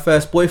daughter's got her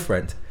first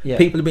boyfriend. Yeah.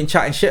 People have been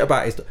chatting shit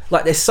about his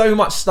there's so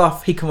much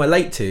stuff he can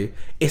relate to.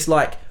 It's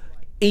like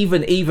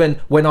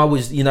even when I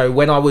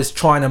was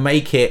trying to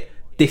make it,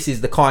 this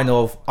is the kind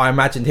of I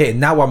imagined here.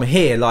 Now I'm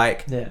here,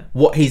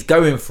 what he's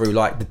going through,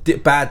 like the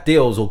bad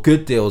deals or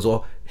good deals,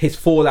 or his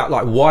fallout,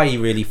 like why he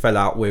really fell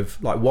out with,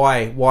 like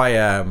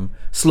why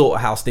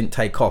Slaughterhouse didn't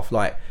take off,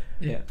 I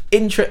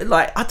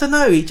don't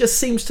know. He just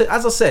seems to,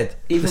 as I said,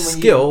 even the when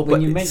skill,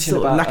 when but you it's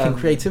sort of lacking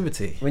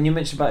creativity. When you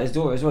mentioned about his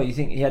daughter as well, you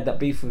think he had that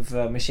beef with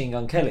Machine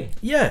Gun Kelly?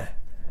 Yeah.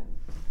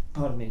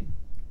 Pardon me.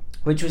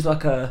 Which was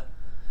like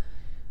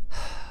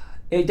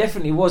it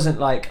definitely wasn't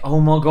like, oh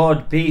my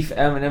god, beef,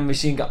 Eminem,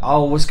 Machine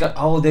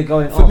Gun. They're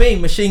going For off. me,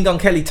 Machine Gun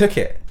Kelly took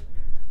it.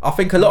 I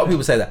think a lot of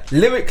people say that.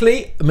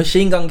 Lyrically,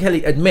 Machine Gun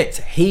Kelly admits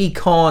he's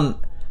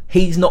not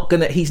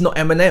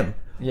Eminem.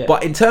 Yeah.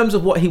 But in terms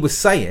of what he was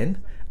saying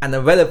and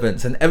the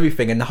relevance and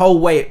everything and the whole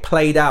way it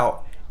played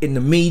out in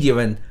the media,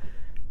 and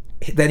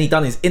then he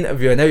done his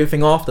interview and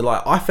everything after,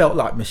 I felt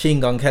like Machine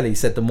Gun Kelly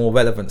said the more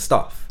relevant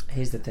stuff.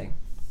 Here's the thing,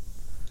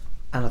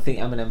 and I think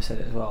Eminem said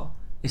it as well.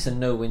 It's a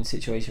no-win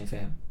situation for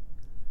him.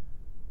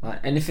 Like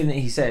anything that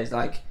he says,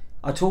 like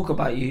I talk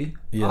about you,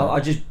 Yeah. I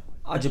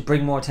just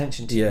bring more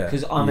attention to you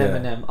because I'm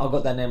Eminem. I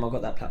got that name. I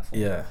got that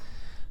platform. Yeah.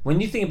 When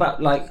you think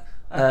about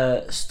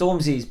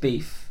Stormzy's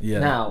beef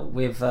now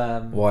with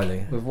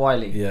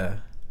Wiley. Yeah.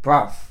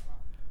 Bruv.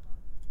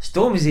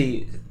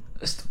 Stormzy.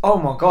 Oh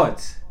my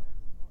god.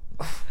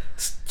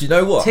 Do you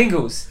know what?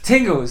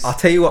 Tingles. I'll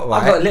tell you what,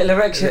 right? I got a little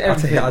erection.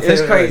 Everything. I'll It tell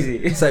was you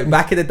crazy. What, so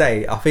back in the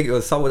day, I think it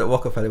was someone at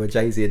Rockefeller with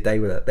Jay-Z and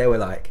David. They were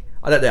like,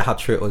 I don't know how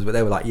true it was, but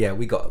they were like, yeah,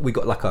 we got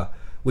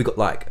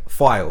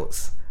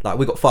files. Like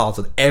we got files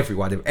on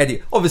everyone. If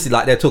any, obviously,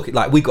 like they're talking,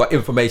 like we got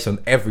information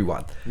on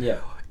everyone. Yeah.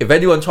 If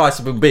anyone tries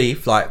to bring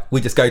beef, like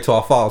we just go to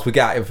our files, we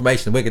get our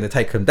information, and we're going to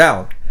take them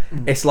down.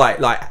 It's like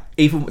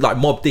even like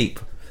Mobb Deep,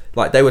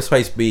 like they were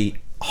supposed to be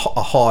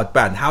a hard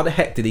band. How the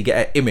heck did he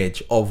get an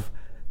image of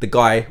the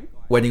guy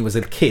when he was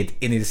a kid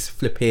in his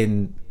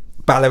flipping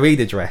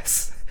ballerina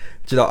dress?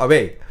 Do you know what I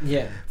mean?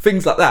 Yeah.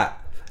 Things like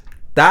that.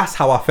 That's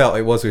how I felt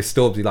it was with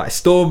Stormzy. Like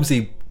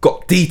Stormzy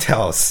got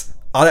details.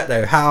 I don't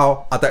know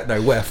how. I don't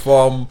know where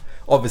from.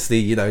 Obviously,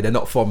 you know they're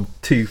not from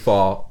too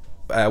far.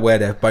 Where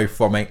they're both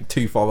from ain't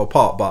too far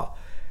apart. But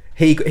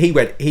he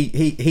went.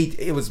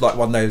 It was like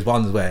one of those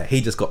ones where he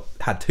just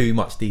had too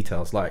much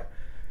details. Like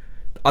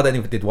I don't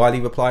even, did Wiley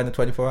reply in the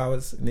 24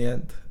 hours in the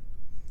end?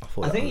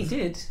 I think he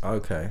did.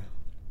 Okay.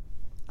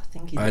 I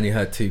think he did. I only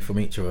heard two from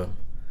each of them.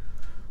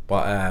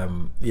 But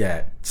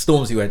yeah,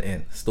 Stormzy went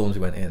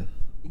in.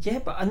 Yeah,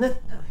 but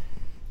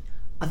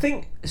I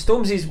think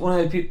Stormzy's one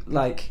of the people,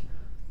 like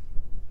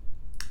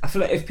I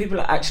feel like if people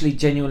are actually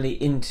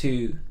genuinely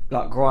into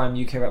like grime,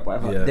 UK rap,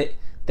 whatever,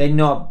 they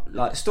know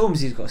like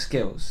Stormzy's got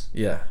skills.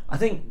 Yeah. I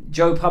think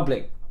Joe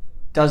Public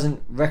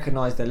doesn't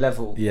recognise the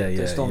level that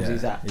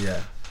Stormzy's at.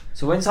 Yeah.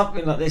 So when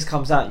something like this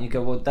comes out and you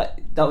go, well, that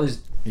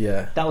was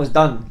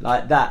done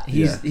like that.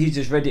 He's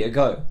just ready to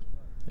go.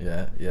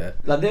 Yeah.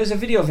 Like there was a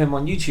video of him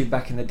on YouTube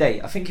back in the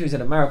day. I think he was in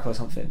America or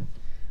something,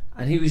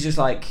 and he was just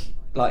like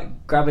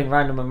grabbing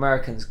random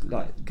Americans,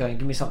 like going,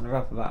 "Give me something to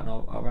rap about," and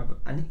I'll rap it.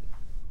 And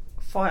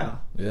fire.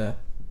 Yeah.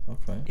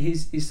 Okay.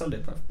 He's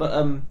solid, bro.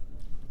 But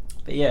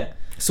yeah.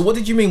 So what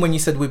did you mean when you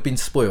said we've been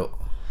spoilt?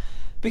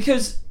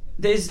 Because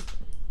Eminem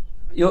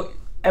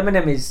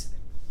is,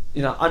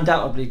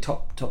 undoubtedly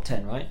top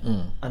 10, right?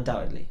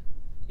 Undoubtedly.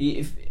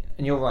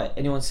 And you're right.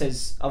 Anyone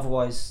says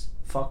otherwise,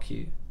 fuck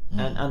you.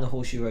 And the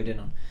horse you rode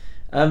in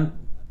on.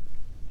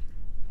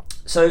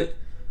 So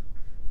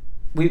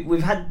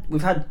we've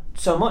had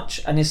so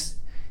much, and it's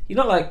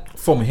like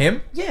from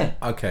him. Yeah.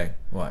 Okay.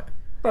 Right.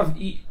 Bruv,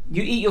 you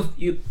eat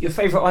your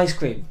favourite ice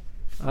cream,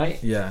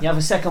 right? Yeah. You have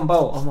a second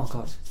bowl. Oh my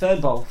god.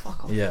 Third bowl.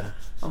 Fuck off. Yeah.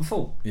 I'm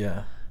full.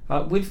 Yeah.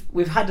 Right.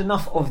 We've had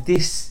enough of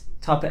this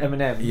type of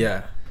Eminem.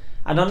 Yeah.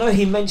 And I know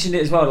he mentioned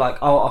it as well. Like,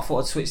 oh, I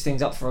thought I'd switch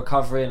things up for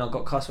recovery, and I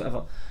got cussed,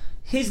 whatever.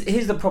 Here's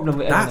the problem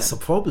with Eminem. That's a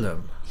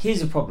problem.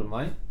 Here's the problem,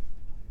 right?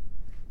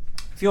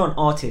 If you're an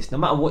artist, no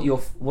matter what your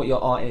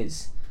art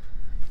is,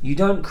 you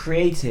don't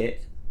create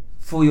it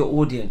for your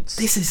audience.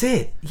 This is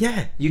it.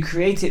 Yeah. You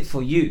create it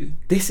for you.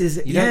 This is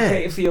it. You don't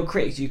create it for your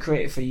critics. You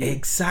create it for you.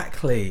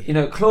 Exactly.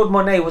 Claude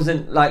Monet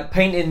wasn't like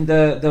painting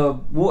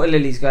the water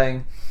lilies,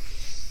 going,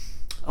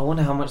 I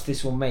wonder how much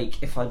this will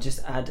make if I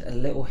just add a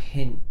little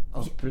hint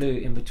of blue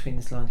in between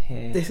this line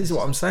here. This is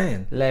what I'm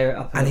saying. Layer it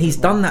up. And he's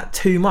done that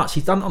too much.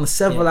 He's done it on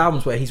several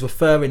albums where he's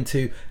referring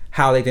to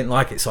how they didn't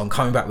like it, so I'm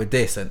coming back with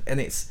this, and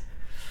it's.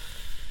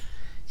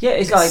 Yeah,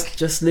 it's like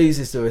just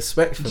loses the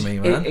respect for me,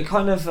 man. It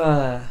kind of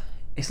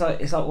it's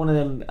like one of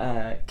them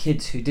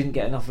kids who didn't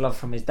get enough love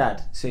from his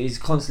dad, so he's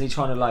constantly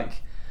trying to like,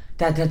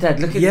 dad,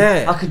 look at me.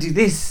 I could do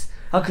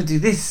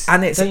this.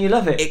 And it's, don't you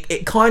love it?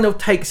 It kind of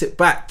takes it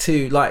back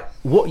to like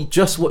what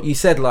you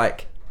said,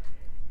 like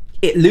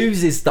it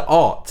loses the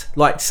art.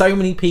 Like so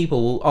many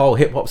people will,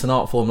 hip hop's an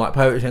art form like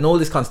poetry and all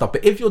this kind of stuff,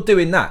 but if you're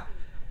doing that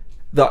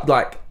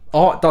like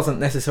art doesn't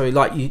necessarily,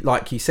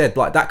 like you said,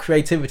 like that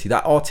creativity,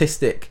 that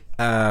artistic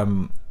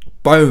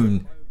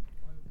bone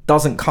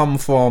doesn't come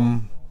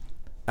from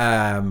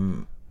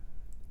do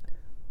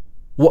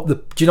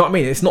you know what I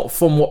mean? It's not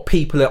from what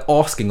people are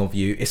asking of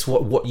you, it's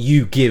what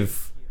you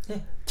give.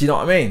 Do you know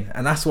what I mean?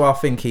 And that's why I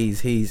think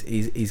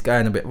he's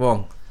going a bit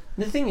wrong.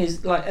 The thing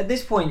is, like at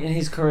this point in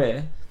his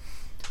career,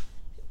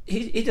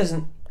 he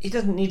doesn't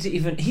need to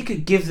even. He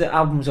could give the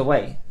albums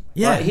away.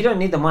 Yeah, right? He don't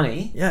need the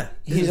money. Yeah,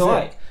 he's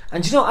alright.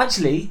 And do you know,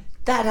 actually,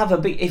 that'd have a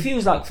big. If he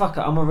was like, "Fuck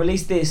it, I'm gonna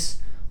release this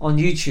on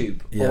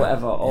YouTube or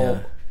whatever,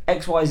 or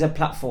XYZ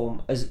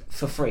platform as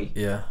for free."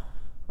 Yeah.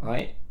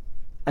 Right.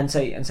 And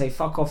say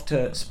fuck off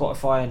to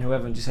Spotify and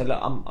whoever, and just say, "Look,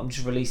 I'm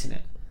just releasing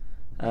it.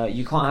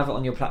 You can't have it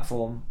on your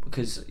platform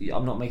because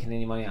I'm not making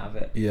any money out of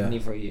it. Yeah.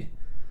 Neither are you."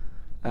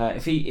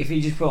 If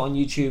he just put it on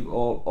YouTube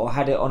or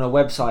had it on a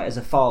website as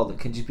a file that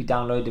can just be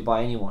downloaded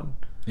by anyone,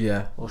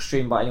 or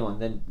streamed by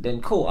anyone,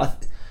 then cool.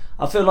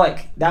 I feel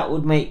like that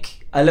would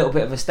make a little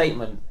bit of a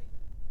statement,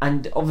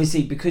 and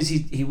obviously because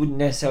he wouldn't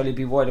necessarily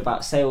be worried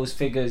about sales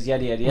figures,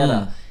 yada yada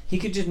yada. He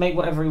could just make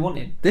whatever he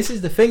wanted. This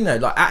is the thing though,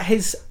 like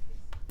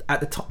at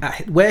the top,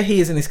 where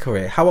he is in his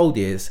career, how old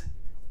he is,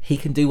 he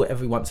can do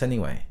whatever he wants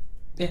anyway.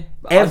 Yeah,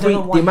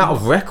 the amount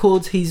of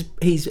records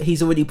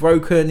he's already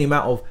broken, the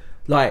amount of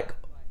like,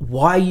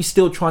 why are you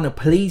still trying to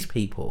please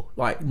people?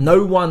 Like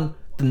the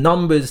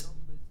numbers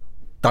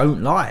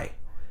don't lie.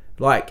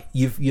 Like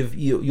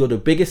you're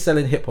the biggest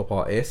selling hip hop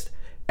artist.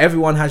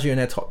 Everyone has you in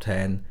their top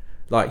 10.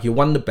 Like you're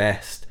one of the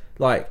best.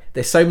 Like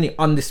there's so many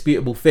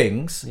undisputable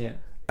things. Yeah.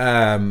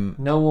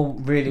 No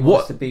one really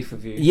wants to beef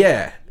with you.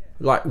 Yeah.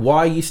 Like why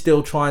are you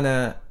still trying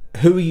to?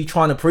 Who are you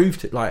trying to prove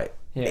to? Like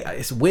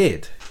it's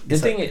weird. The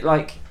thing is,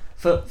 like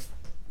for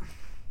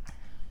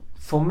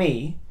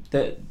me,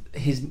 that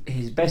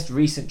his best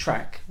recent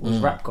track was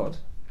Rap God.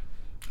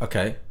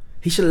 Okay.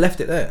 He should have left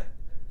it there.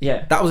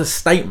 Yeah. That was a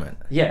statement.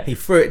 Yeah. He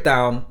threw it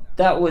down.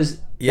 That was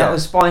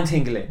spine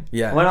tingling.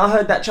 Yeah. When I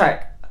heard that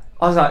track,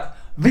 I was like,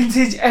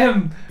 vintage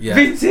M,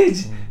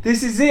 vintage.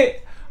 This is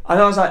it. And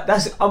I was like,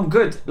 I'm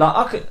good.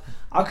 Like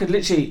I could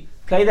literally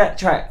play that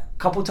track a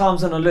couple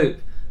times on a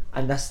loop,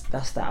 and that's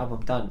the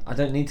album done. I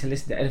don't need to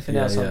listen to anything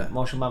else on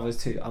Marshall Mathers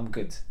 2. I'm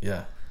good.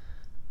 Yeah.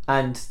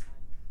 And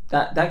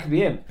that could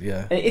be him.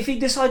 Yeah. If he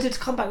decided to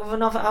come back with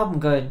another album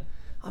going,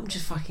 I'm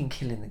just fucking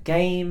killing the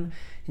game,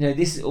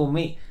 this is all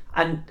me,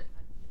 and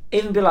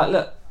even be like,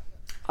 look,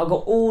 I've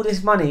got all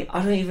this money,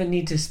 I don't even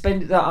need to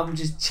spend it, I'm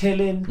just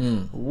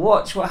chilling,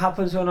 watch what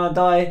happens when I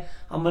die,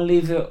 I'm gonna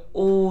leave it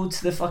all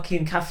to the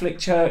fucking Catholic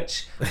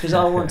Church because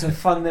I want to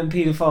fund them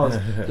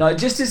paedophiles. Like,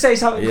 just to say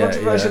something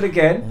controversial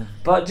again,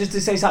 but just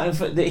to say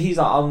something that he's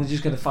like, I'm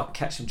just gonna fucking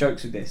catch some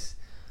jokes with this.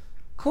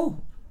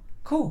 Cool.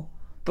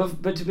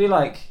 But to be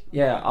like,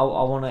 I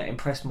want to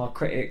impress my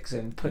critics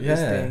and put these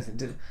things and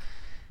do,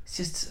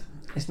 it's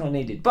not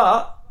needed.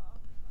 But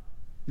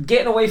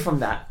getting away from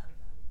that,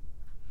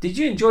 did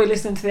you enjoy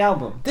listening to the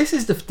album? This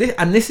is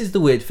the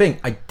weird thing.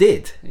 I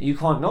did. You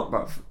can't not,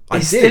 bruv.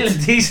 It's still a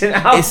decent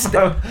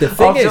album. The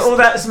thing after all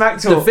that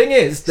smack talk. The thing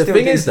is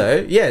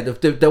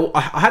though,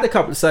 I had a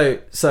couple.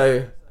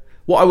 So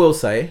what I will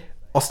say,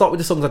 I'll start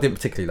with the songs I didn't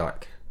particularly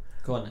like.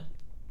 Go on then.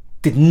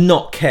 Did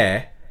not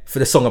care for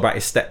the song about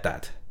his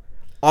stepdad.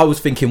 I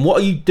was thinking,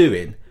 what are you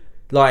doing?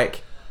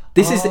 Like,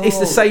 it's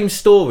the same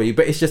story,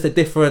 but it's just a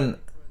different.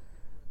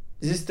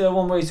 Is this the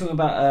one where he's talking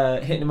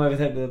about hitting him over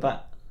the head with a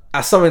bat?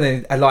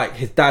 Something like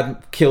his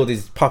dad killed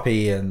his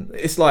puppy, and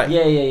it's like,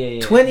 yeah.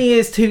 20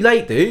 years too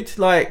late, dude.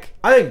 Like,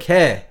 I don't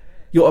care.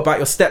 You're about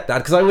your stepdad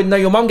because I wouldn't know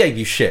your mum gave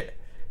you shit.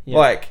 Yeah.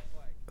 Like,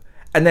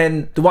 and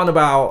then the one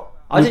about.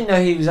 I didn't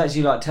know he was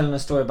actually like telling a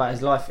story about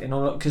his life in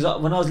all, because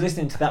when I was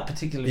listening to that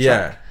particular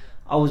track,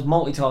 I was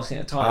multitasking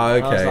at the time. Oh, okay.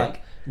 And I was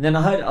like, and then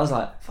I heard it, I was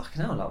like,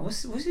 fucking hell, like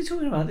what's he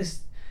talking about? This,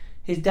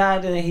 his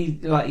dad, and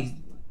he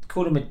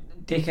called him a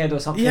dickhead or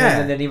something,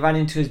 and then he ran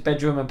into his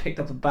bedroom and picked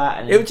up a bat,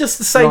 and it was just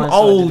the same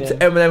old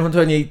Eminem from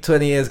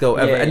 20 years ago,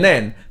 whatever. And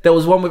then there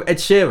was one with Ed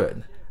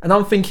Sheeran, and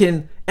I'm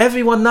thinking,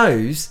 everyone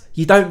knows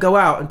you don't go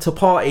out into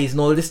parties and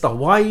all of this stuff.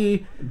 Why are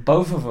you?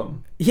 Both of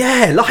them.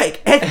 Yeah,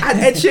 like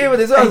Ed Sheeran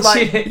as well.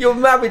 Like, you're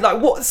married.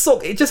 Like, what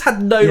song? It just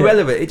had no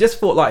relevance. It just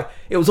felt like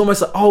it was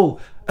almost like, are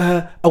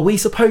we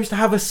supposed to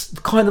have a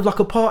kind of like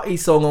a party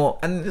song?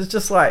 And it's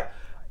just like,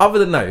 other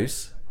than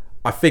those,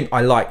 I think I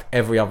liked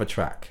every other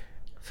track.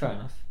 Fair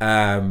enough.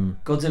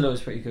 Godzilla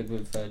was pretty good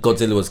with.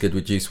 Godzilla was good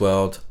with Juice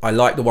WRLD. I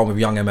like the one with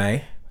Young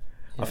M.A.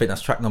 I think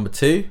that's track number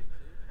 2.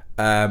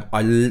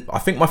 I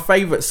think my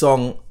favourite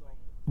song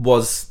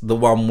was the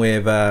one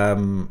with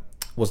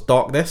was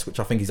Darkness, which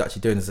I think he's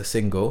actually doing as a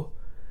single.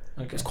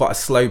 Okay. It's quite a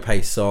slow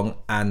paced song,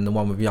 and the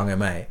one with Young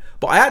M.A.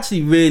 But I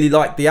actually really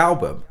liked the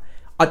album.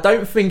 I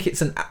don't think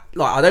it's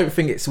I don't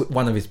think it's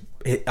one of his.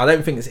 I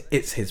don't think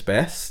it's his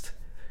best,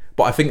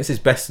 but I think it's his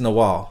best in a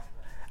while,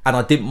 and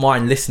I didn't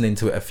mind listening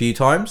to it a few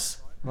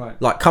times. Right.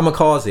 Like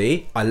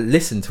Kamikaze, I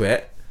listened to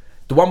it.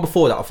 The one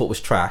before that I thought was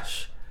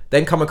trash.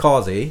 Then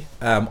Kamikaze,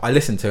 I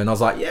listened to it and I was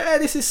like, yeah,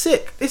 this is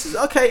sick. This is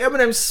okay.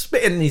 Eminem's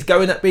spitting and he's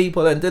going at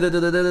people and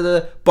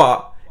da-da-da-da-da-da.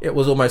 But it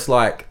was almost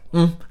like,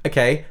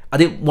 okay. I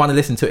didn't want to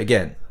listen to it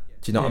again.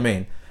 Do you know what I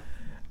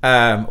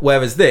mean?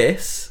 Whereas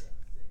this,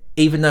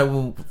 even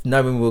though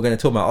knowing we were going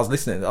to talk about it, I was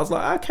listening. I was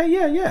like, okay,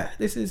 yeah,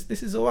 this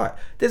is all right.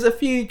 There's a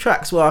few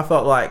tracks where I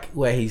felt like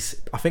I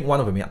think one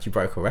of them he actually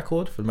broke a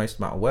record for the most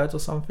amount of words or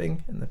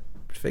something. And the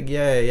thing,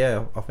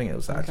 yeah, I think it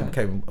was actually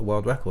became a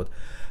world record.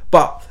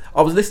 But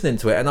I was listening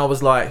to it and I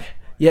was like,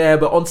 yeah,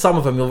 but on some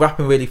of them you're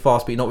rapping really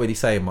fast, but you're not really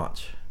saying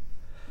much.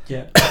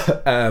 Yeah.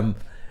 I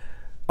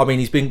mean,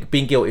 he's been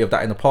guilty of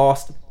that in the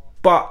past,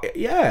 but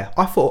yeah,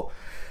 I thought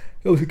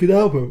it was a good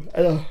album.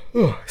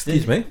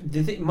 Excuse me. Do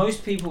you think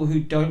most people who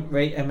don't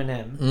rate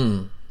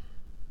Eminem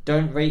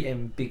don't rate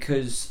him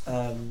because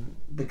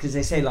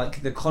they say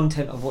like the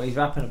content of what he's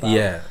rapping about?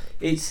 Yeah.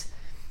 It's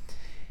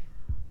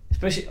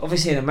especially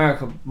obviously in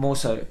America more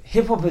so.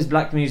 Hip hop is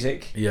black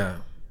music. Yeah.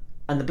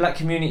 And the black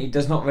community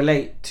does not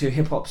relate to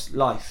hip hop's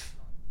life.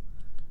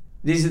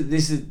 This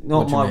is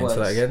not my words. Say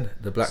that again.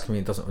 The black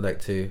community doesn't relate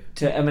to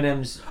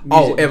Eminem's music.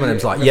 Oh,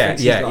 Eminem's like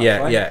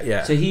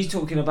yeah. So he's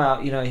talking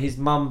about his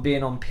mum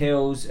being on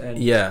pills and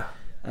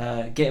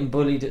getting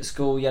bullied at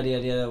school, yada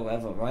yada yada,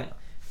 whatever, right?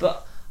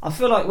 But I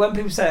feel like when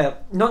people say it,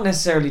 not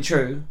necessarily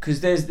true,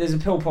 because there's a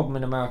pill problem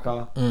in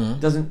America.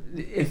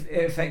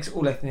 It affects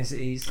all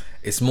ethnicities.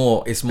 It is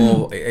more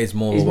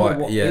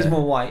white. Yeah, it's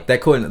more white. They're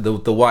calling it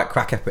the white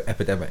crack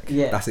epidemic.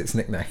 Yeah, that's its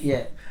nickname.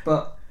 Yeah,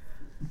 but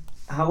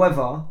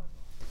however,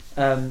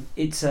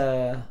 it's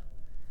a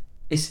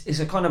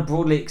kind of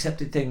broadly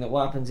accepted thing that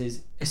what happens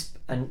is,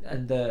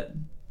 and the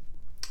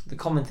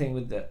common thing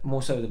with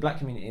more so with the black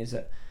community is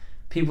that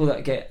people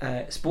that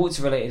get sports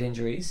related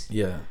injuries.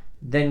 Yeah.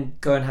 Then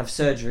go and have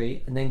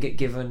surgery and then get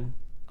given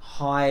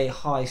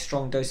high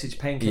strong dosage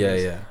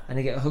painkillers and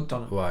they get hooked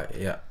on it. Right,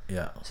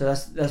 yeah. So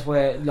that's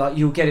where like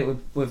you'll get it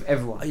with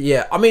everyone.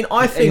 Yeah, I mean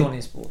I think anyone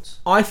in sports.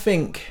 I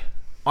think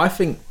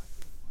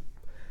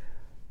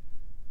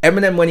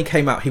Eminem when he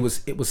came out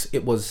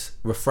it was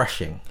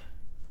refreshing.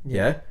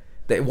 Yeah.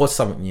 That it was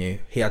something new.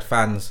 He had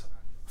fans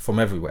from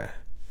everywhere.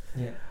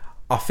 Yeah.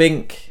 I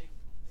think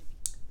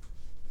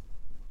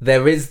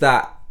there is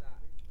that.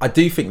 I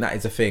do think that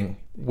is a thing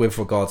with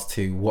regards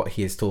to what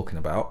he is talking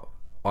about.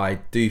 I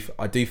do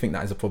think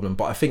that is a problem,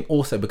 but I think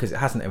also because it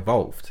hasn't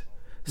evolved.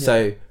 Yeah.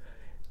 So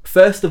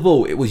first of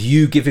all, it was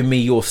you giving me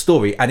your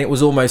story, and it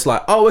was almost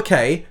like, oh,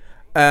 okay,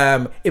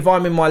 if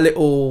I'm in my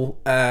little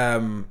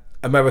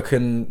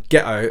American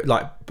ghetto,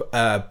 like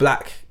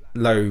black,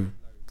 low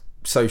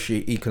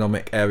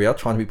socio-economic area,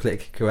 trying to be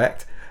politically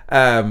correct,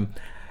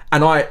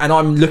 and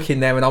I'm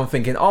looking there and I'm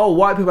thinking, oh,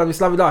 white people have this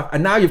lovely life,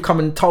 and now you've come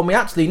and told me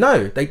actually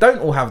no, they don't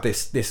all have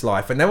this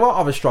life, and there are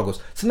other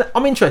struggles. So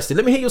I'm interested.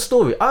 Let me hear your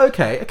story. Oh,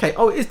 okay.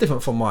 Oh, it is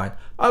different from mine.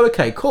 Oh,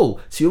 okay,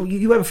 cool. So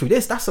you went through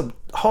this. That's some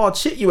hard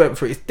shit you went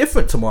through. It's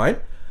different to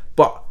mine,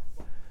 but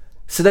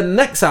so then the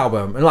next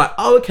album, and like,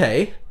 oh,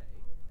 okay,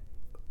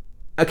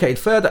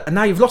 further, and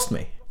now you've lost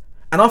me,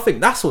 and I think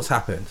that's what's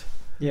happened.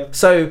 Yeah.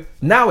 So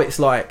now it's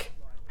like,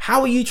 how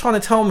are you trying to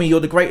tell me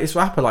you're the greatest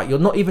rapper? Like, you're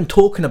not even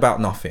talking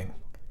about nothing.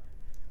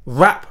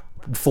 Rap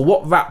for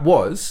what rap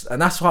was, and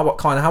that's how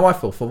I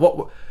feel for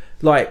what,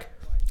 like,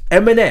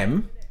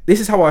 Eminem. This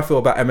is how I feel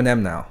about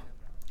Eminem now.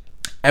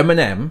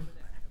 Eminem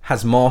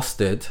has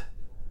mastered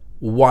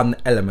one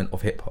element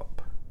of hip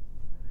hop,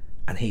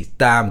 and he's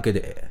damn good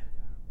at it.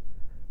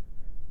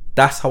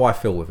 That's how I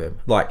feel with him.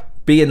 Like,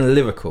 being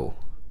lyrical.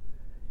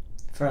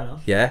 Fair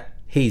enough. Yeah,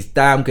 he's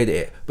damn good at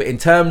it. But in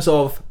terms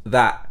of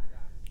that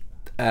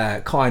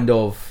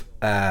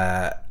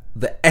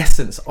the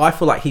essence, I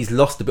feel like he's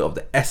lost a bit of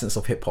the essence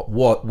of hip hop,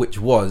 which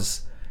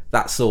was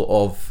that sort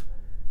of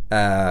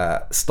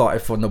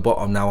started from the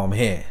bottom, now I'm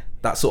here.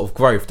 That sort of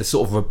growth, the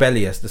sort of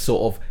rebellious, the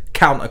sort of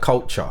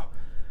counterculture,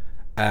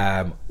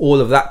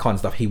 all of that kind of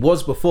stuff. He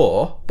was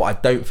before, but I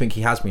don't think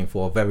he has been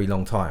for a very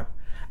long time,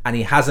 and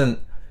he hasn't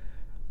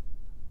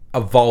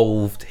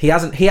evolved. He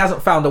hasn't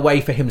found a way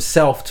for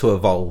himself to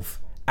evolve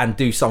and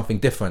do something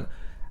different.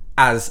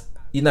 As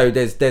you know,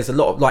 there's a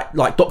lot of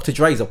like Dr.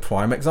 Dre's a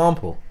prime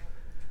example.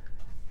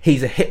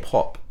 He's a hip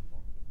hop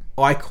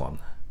icon.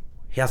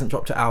 He hasn't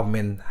dropped an album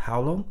in how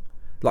long?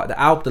 Like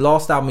the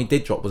last album he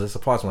did drop was a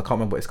surprise one. I can't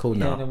remember what it's called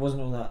now. Yeah, it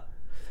wasn't all that.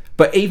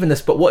 But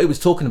but what he was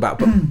talking about,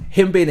 but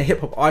him being a hip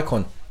hop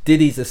icon,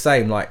 Diddy's the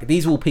same. Like,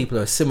 these are all people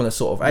who are similar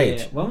sort of age.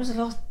 Yeah. When was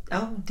the last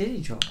album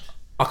Diddy dropped?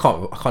 I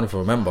can't even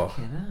remember.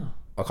 Yeah, no.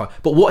 I can't.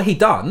 But what he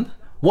done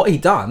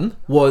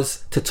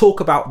was to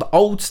talk about the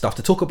old stuff,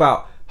 to talk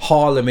about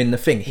Harlem in the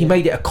thing. He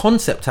made it a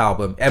concept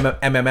album.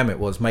 MMM it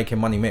was, Making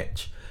Money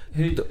Mitch.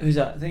 Who's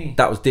that thinking?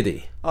 That was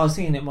Diddy. I was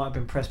thinking it might have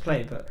been Press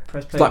Play, but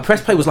Press Play. Like,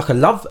 Press Play was like a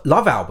love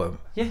album.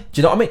 Yeah. Do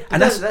you know what I mean? And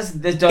there's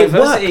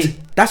diversity. It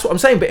worked. That's what I'm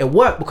saying. But it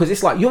worked because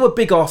it's like, you're a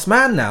big ass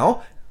man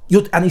now.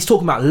 and he's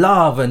talking about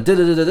love and da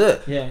da da da.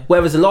 Yeah.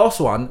 Whereas the last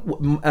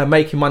one,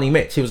 Making Money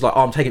Mitch, he was like,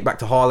 I'm taking it back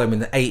to Harlem in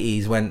the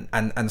 80s when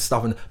and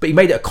stuff. But he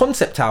made it a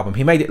concept album.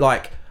 He made it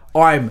like,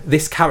 I'm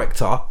this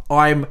character.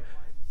 I'm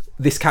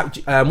this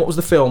character. What was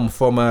the film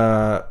from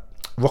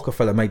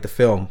Rockefeller made the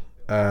film?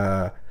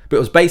 But it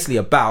was basically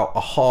about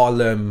a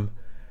Harlem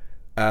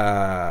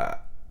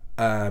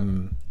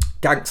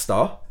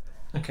gangster.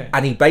 Okay.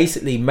 And he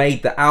basically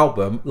made the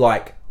album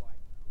like,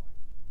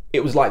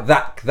 it was like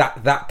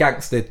that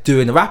gangster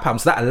doing the rap album.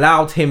 So that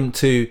allowed him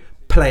to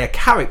play a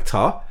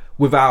character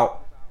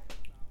without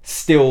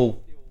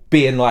still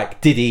being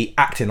like Diddy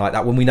acting like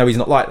that when we know he's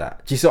not like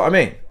that. Do you see what I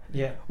mean?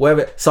 Yeah.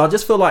 So I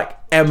just feel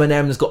like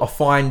Eminem's got to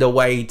find a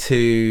way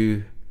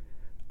to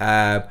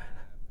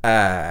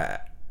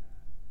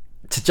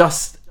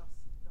just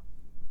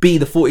be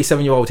the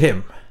 47-year-old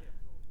him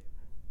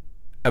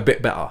a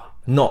bit better.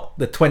 Not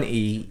the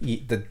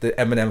the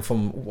Eminem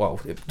from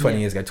 20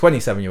 years ago,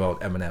 27-year-old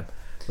Eminem.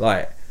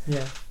 Like,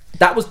 yeah,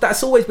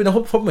 that's always been a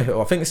whole problem with hip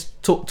hop. I think it's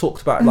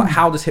talked about like,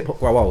 how does hip hop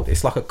grow old?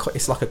 It's like a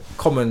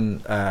common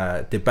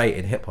debate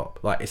in hip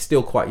hop. Like, it's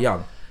still quite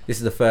young. This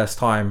is the first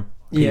time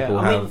people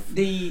have.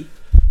 Mean,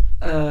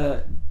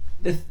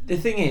 the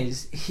thing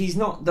is, he's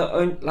not the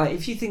only. Like,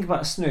 if you think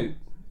about Snoop,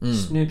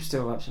 Snoop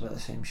still raps about the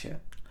same shit.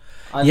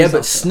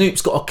 But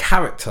Snoop's got a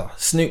character.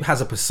 Snoop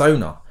has a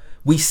persona.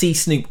 We see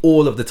Snoop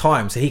all of the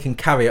time, so he can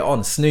carry it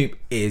on.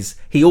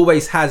 He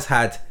always has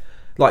had,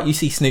 like, you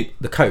see Snoop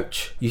the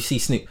coach. You see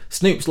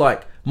Snoop's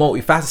like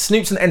multifaceted.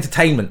 Snoop's an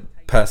entertainment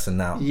person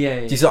now.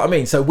 Yeah. Do you see what I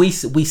mean? So we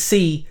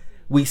see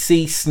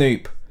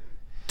Snoop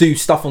do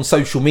stuff on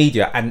social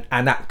media and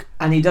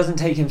he doesn't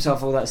take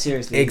himself all that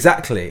seriously.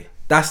 Exactly.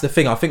 That's the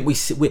thing. I think we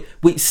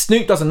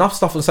Snoop does enough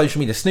stuff on social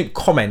media. Snoop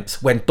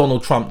comments when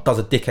Donald Trump does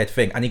a dickhead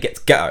thing and he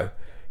gets ghetto.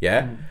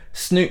 Yeah.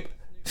 Snoop.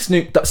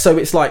 So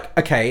it's like,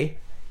 okay.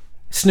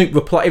 Snoop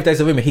reply if there's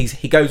a rumor.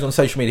 He goes on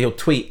social media.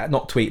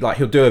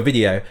 He'll do a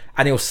video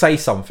and he'll say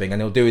something and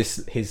he'll do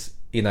his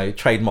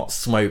trademark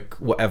smoke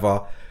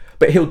whatever.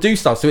 But he'll do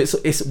stuff. So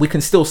it's we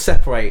can still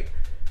separate.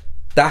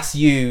 That's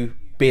you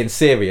being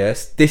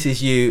serious. This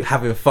is you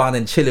having fun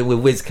and chilling with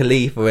Wiz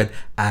Khalifa and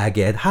I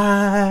get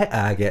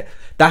high.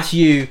 That's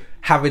you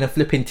having a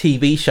flipping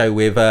TV show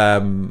with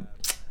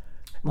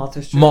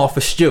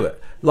Martha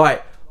Stewart.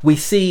 Like, we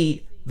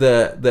see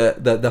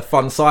the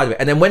fun side of it,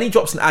 and then when he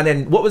drops and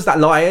then what was that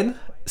Lion?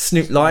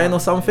 Snoop Lion or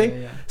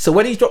something? Yeah. So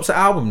when he drops an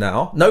album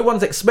now, no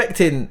one's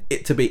expecting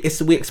it to be.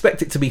 We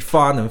expect it to be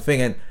fun and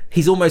thing, and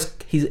he's almost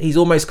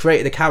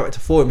created a character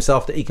for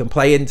himself that he can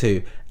play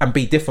into and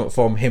be different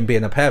from him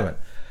being a parent.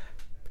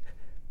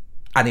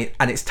 And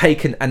it's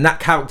taken, and that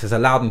character's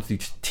allowed him to do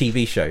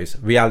TV shows,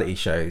 reality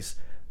shows,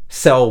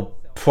 sell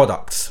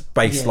products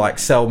like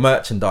sell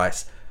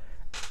merchandise.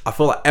 I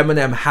feel like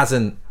Eminem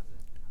hasn't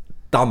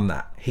done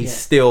that. He's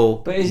still.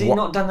 But has he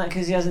not done that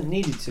because he hasn't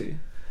needed to?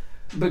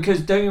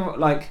 Because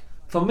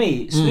for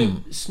me,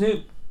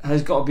 Snoop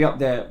has got to be up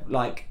there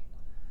like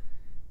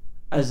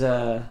as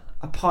a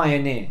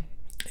pioneer.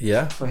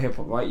 Yeah. For hip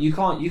hop, right? You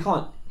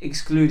can't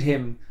exclude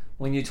him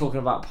when you're talking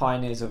about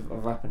pioneers of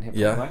rap and hip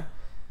hop, right?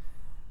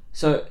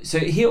 So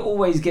he'll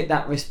always get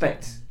that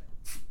respect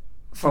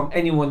from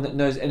anyone that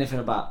knows anything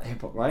about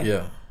hip hop, right?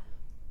 Yeah.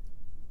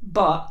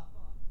 But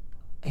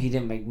he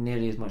didn't make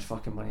nearly as much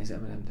fucking money as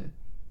Eminem did.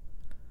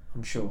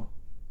 I'm sure.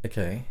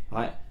 Okay.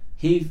 Right?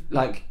 He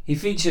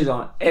featured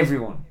on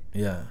everyone.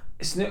 Yeah.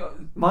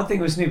 My thing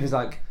with Snoop is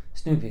like,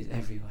 Snoop is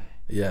everywhere.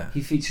 Yeah.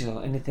 He features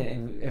on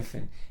anything,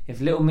 everything. If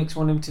Little Mix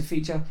want him to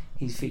feature,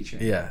 he's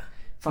featuring. Yeah.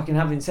 Fucking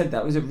having said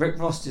that, was it Rick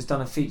Ross just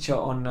done a feature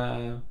on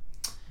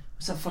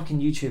what's that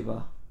fucking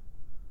YouTuber?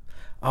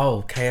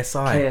 Oh,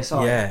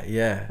 KSI.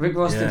 Yeah. Rick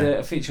Ross did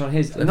a feature on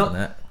his.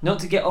 Not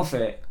to get off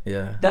it.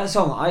 Yeah. That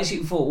song I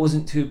actually thought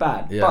wasn't too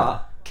bad, Yeah.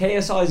 but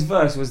KSI's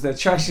verse was the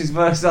trashiest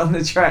verse on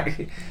the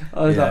track.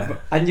 I was like,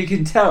 and you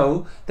can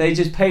tell they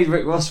just paid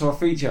Rick Ross for a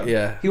feature.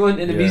 Yeah. He wasn't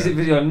in the music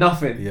video,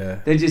 nothing. Yeah.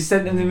 They just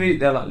sent him the music.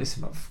 They're like,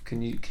 listen,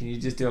 can you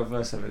just do a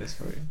verse over this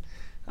for him?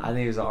 And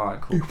he was like,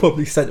 alright, cool. He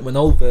probably sent him an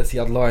old verse he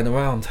had lying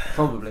around.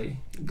 Probably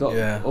got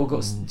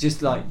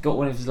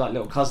one of his like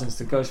little cousins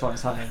to ghostwrite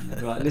something.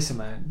 They're like, listen,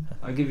 man,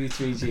 I'll give you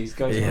 3 G's.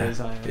 Ghostwrite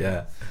something.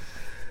 Yeah.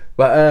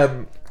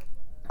 But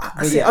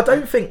I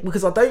don't think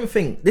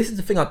this is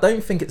the thing. I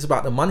don't think it's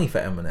about the money for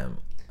Eminem.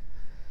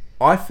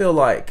 I feel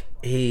like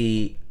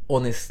he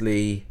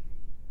honestly,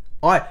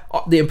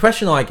 the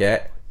impression I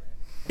get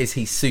is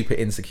he's super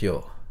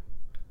insecure.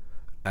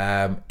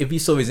 If you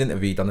saw his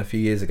interview done a few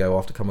years ago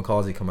after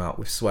Kamikaze come out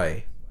with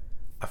Sway,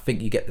 I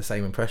think you get the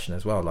same impression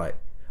as well. Like,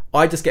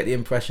 I just get the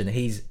impression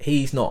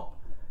he's not.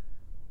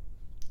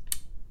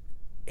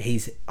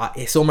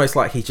 It's almost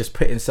like he's just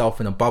put himself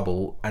in a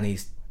bubble, and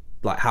he's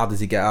like, how does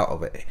he get out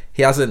of it?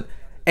 He hasn't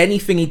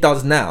anything he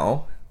does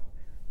now.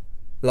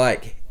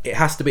 Like, it'll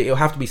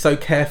have to be so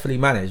carefully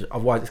managed,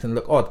 otherwise it's gonna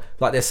look odd.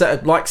 Like, there's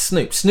certain, like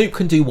Snoop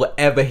can do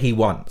whatever he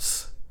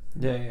wants.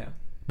 Yeah.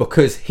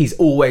 Because he's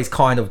always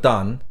kind of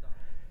done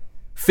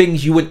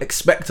things you wouldn't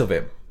expect of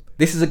him.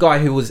 This is a guy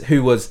who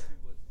was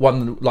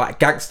one like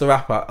gangster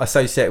rapper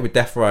associated with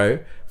Death Row,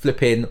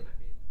 flipping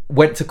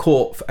went to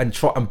court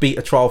and beat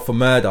a trial for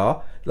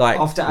murder, like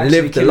After actually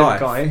lived the killing a life,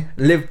 guy.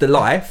 lived the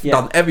life, Yeah.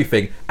 done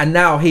everything, and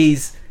now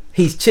he's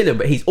chilling,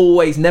 but he's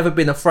always never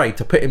been afraid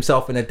to put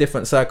himself in a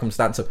different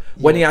circumstance of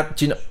when he had.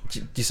 Do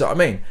you see what I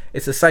mean?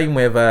 It's the same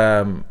with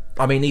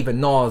I mean, even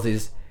Nas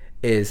is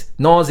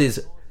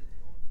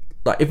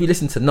like, if you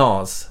listen to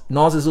Nas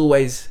is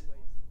always,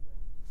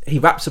 he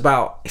raps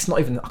about, it's not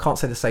even, I can't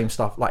say the same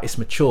stuff, like it's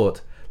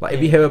matured. Like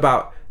if you hear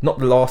about, not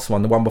the last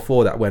one, the one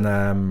before that,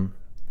 when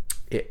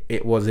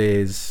it was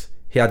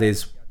he had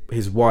his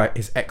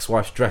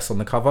ex-wife's dress on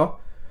the cover.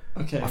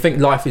 Okay. I think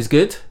Life is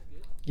Good.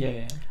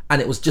 Yeah.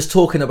 And it was just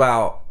talking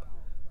about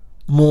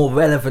more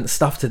relevant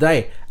stuff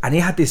today. And he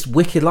had this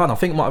wicked line, I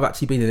think it might have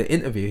actually been in an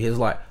interview. He was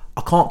like,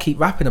 I can't keep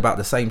rapping about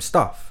the same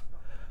stuff.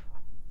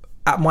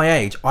 At my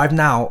age, I've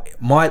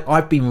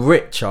been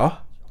richer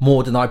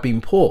more than I've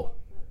been poor.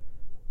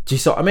 Do you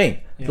see what I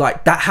mean? Yeah.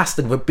 Like, that has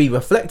to be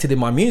reflected in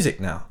my music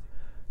now.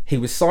 He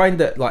was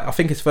signed at, like, I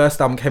think his first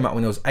album came out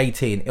when he was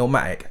 18,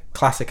 Illmatic,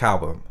 classic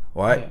album,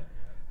 right?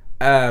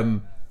 Yeah.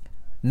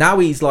 Now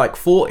he's like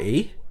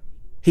 40,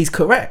 he's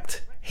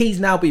correct. He's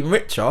now been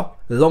richer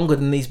longer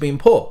than he's been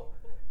poor.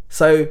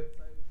 So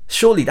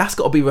surely that's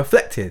got to be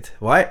reflected,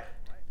 right?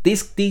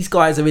 These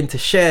guys are into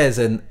shares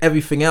and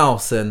everything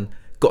else, and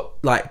got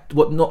like,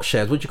 what, not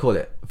shares, what do you call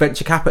it,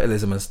 venture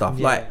capitalism and stuff.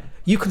 Yeah. Like,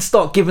 you can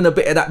start giving a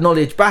bit of that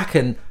knowledge back,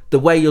 and the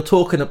way you're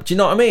talking, do you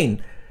know what I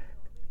mean?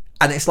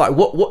 And it's like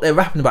what they're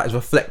rapping about is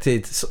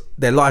reflected,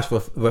 their lives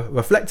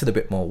reflected a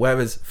bit more.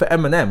 Whereas for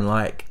Eminem,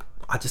 like,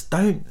 I just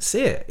don't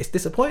see it. It's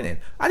disappointing.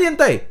 At the end of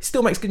the day, he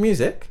still makes good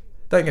music,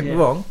 don't get me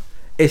wrong.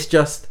 It's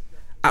just,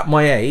 at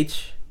my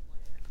age,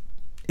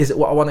 is it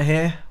what I want to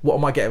hear? What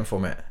am I getting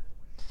from it?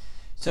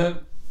 So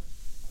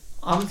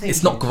I'm thinking,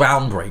 it's not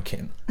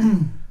groundbreaking.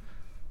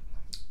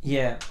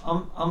 Yeah,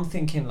 I'm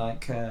thinking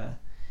like,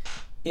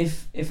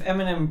 if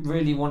Eminem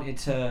really wanted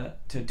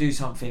to do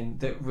something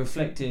that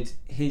reflected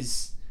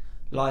his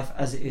life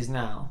as it is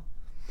now,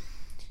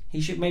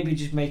 he should maybe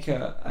just make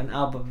an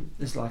album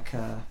that's like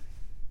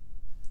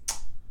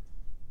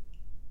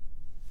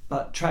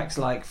tracks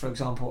like, for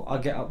example, I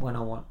Get Up When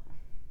I Want,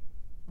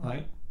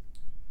 right?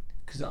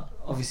 Because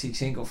obviously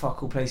he ain't got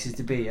fuck all places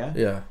to be, yeah?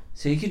 Yeah.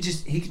 So he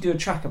could do a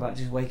track about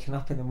just waking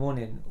up in the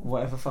morning,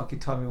 whatever fucking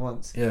time he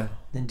wants. Yeah.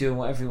 Then doing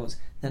whatever he wants.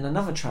 Then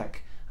another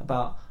track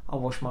about I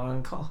wash my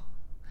own car.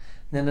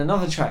 Then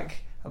another track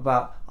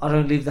about I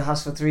don't leave the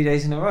house for 3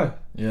 days in a row.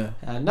 Yeah.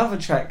 And another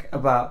track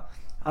about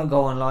I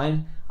go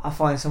online, I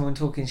find someone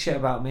talking shit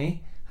about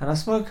me, and I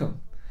smoke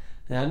them.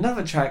 And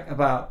another track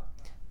about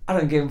I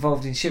don't get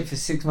involved in shit for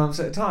 6 months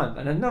at a time.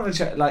 And another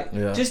track like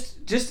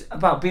just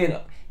about being.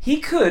 He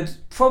could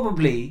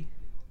probably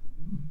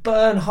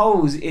burn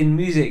holes in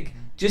music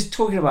just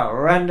talking about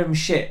random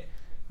shit,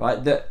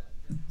 right? That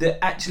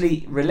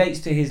actually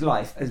relates to his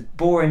life, as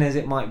boring as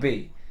it might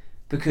be,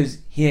 because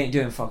he ain't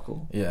doing fuck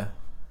all. Yeah.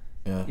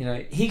 Yeah. You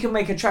know, he can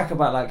make a track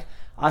about like,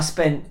 I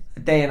spent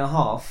a day and a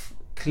half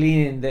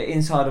cleaning the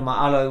inside of my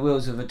alloy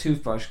wheels with a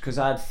toothbrush because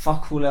I had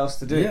fuck all else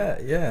to do.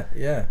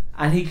 Yeah.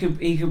 And he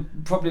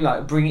could probably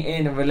like bring it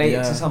in and relate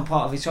it to some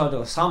part of his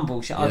childhood or some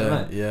bullshit. I don't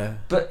know. Yeah.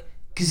 But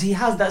because he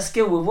has that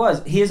skill with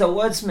words, he is a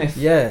wordsmith.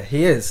 Yeah,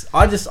 he is.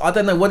 I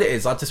don't know what it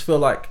is. I just feel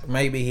like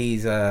maybe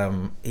he's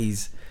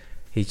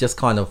just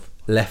kind of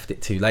left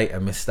it too late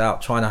and missed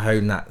out, trying to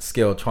hone that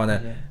skill, trying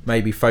to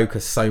maybe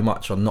focus so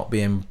much on not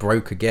being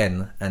broke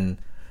again. And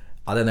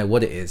I don't know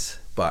what it is,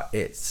 but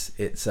it's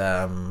because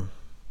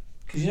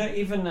you know,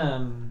 even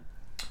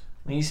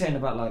when you're saying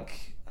about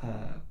like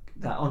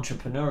that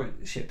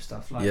entrepreneurship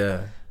stuff, like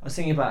I was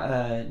thinking about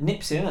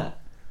Nipsey, innit?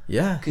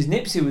 Yeah, because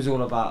Nipsey was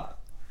all about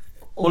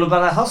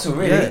that hustle,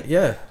 really.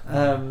 Yeah.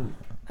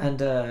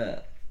 And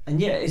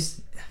yeah,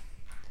 it's.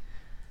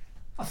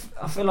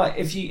 I feel like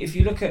if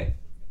you look at,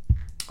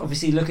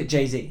 obviously look at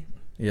Jay-Z.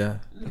 Yeah.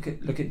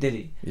 Look at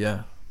Diddy.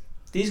 Yeah.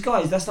 These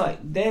guys, that's like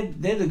they're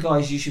the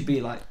guys you should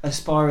be like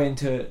aspiring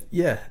to.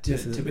 Yeah.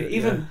 To be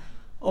even,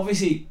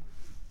 obviously,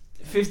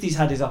 50's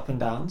had his up and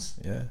downs.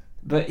 Yeah.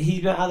 But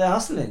he's been out there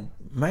hustling.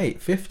 Mate,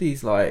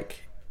 50's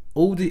like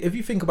if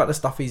you think about the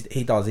stuff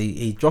he does,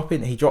 he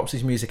drops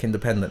his music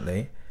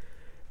independently.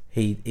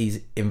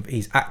 He's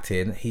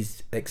acting.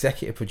 He's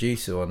executive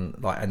producer on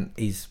and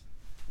he's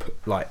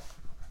like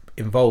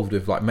involved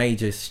with like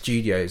major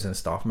studios and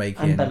stuff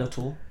making. And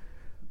Bellator.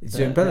 He's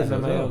doing Bellator the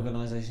as well.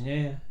 organisation,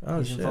 yeah. Oh,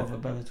 he's shit. involved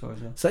with Bellator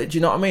as well. So do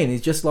you know what I mean?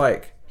 He's just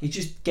like he's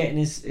just getting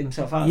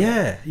himself out.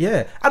 Yeah.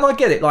 And I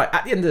get it. Like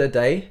at the end of the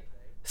day,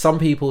 some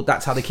people,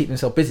 that's how they keep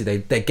themselves busy.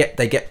 They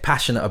get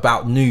passionate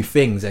about new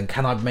things and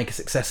can I make a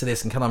success of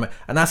this and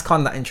and that's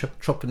kind of that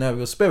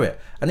entrepreneurial spirit.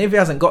 And if he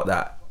hasn't got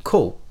that,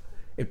 cool.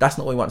 If that's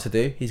not what he wants to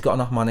do, he's got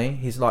enough money.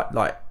 He's like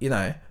you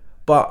know,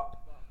 but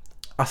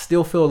I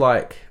still feel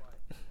like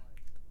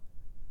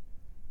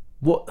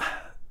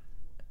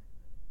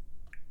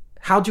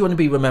how do you want to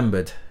be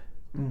remembered?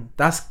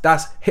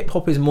 That's hip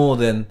hop is more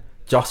than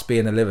just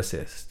being a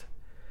lyricist.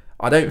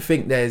 I don't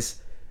think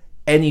there's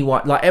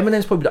anyone like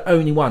Eminem's probably the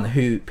only one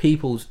who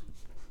people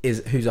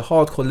who's a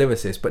hardcore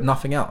lyricist, but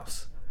nothing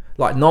else.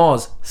 Like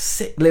Nas,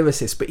 sick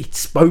lyricist, but he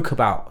spoke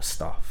about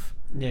stuff.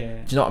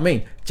 Yeah. Do you know what I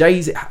mean?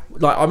 Jay-Z,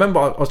 like I remember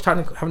I was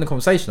having a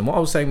conversation, and what I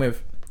was saying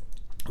with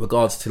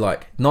regards to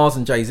like Nas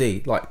and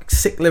Jay-Z, like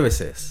sick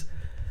lyricists.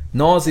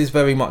 Nas is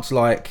very much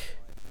like,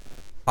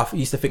 I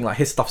used to think like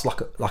his stuff's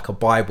like a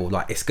Bible,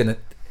 like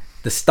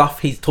the stuff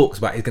he talks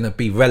about is gonna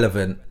be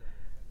relevant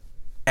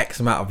X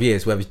amount of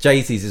years, whereas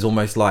Jay-Z's is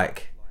almost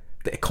like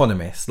The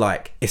Economist,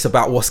 like it's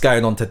about what's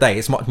going on today.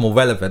 It's much more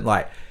relevant.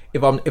 Like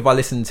if I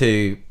listen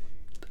to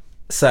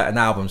certain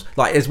albums,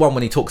 like there's one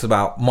when he talks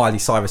about Miley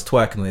Cyrus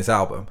twerking on his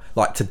album,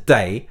 like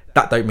today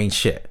that don't mean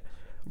shit,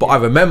 but I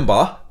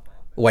remember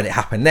when it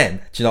happened then.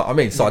 Do you know what I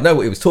mean? So I know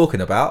what he was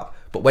talking about,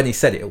 but when he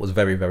said it, it was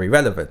very, very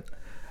relevant.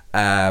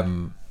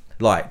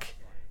 Like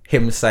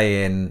him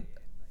saying,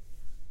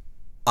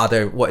 I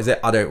don't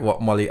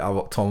want Molly, I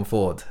want Tom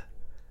Ford.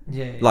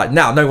 Yeah. Like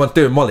now no one's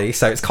doing Molly,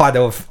 so it's kind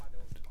of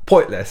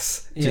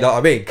pointless. Do you know what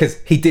I mean? Because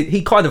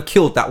he kind of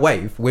killed that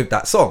wave with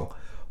that song.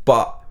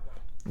 But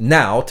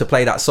now to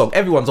play that song,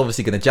 everyone's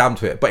obviously going to jam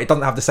to it, but it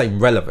doesn't have the same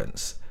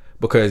relevance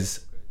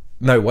because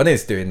no one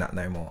is doing that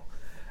no more.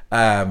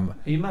 Are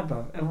you mad,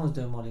 bro? Everyone's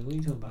doing Molly. What are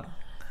you talking about?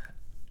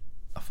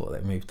 I thought they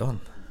moved on,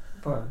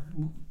 bro.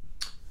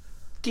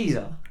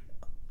 Geezer.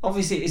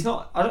 Obviously, it's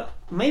not. I don't.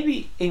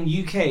 Maybe in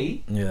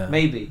UK. Yeah.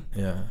 Maybe.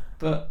 Yeah.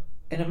 But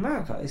in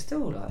America, it's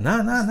still like. No,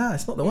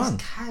 it's not the one.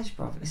 It's cash,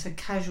 bro. It's a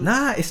casual.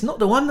 Nah, it's not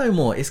the one no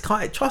more. It's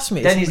kind. Trust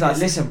me. Then he's like,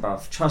 listen,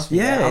 bro. Trust me.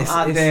 Yeah, I'm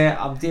out there.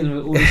 I'm dealing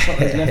with all the shots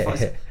left.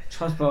 Right.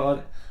 Trust,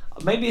 bro.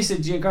 Maybe it's a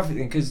geographic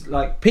thing because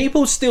like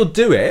people still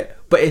do it,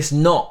 but it's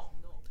not.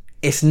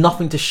 It's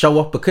nothing to show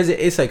off because it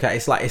is okay.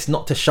 It's like it's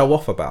not to show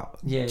off about.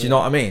 Yeah. Do you know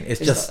what I mean? It's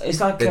just it's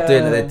like they're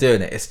doing it. They're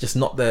doing it. It's just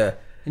not the.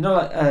 You know,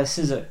 like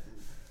syrup.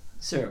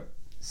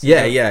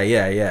 Yeah.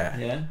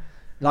 Yeah.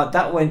 Like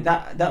that went.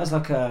 That was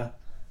like a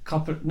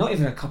couple. Not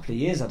even a couple of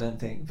years, I don't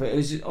think. But it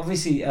was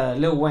obviously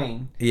Lil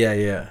Wayne.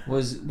 Yeah.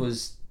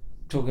 Was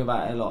talking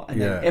about it a lot, and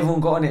then everyone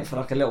got on it for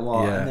like a little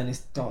while, and then it's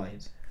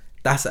died.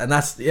 That's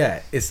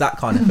it's that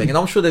kind of thing, and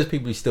I'm sure there's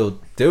people who still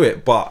do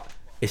it, but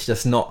it's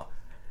just not.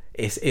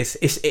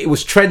 It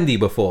was trendy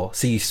before,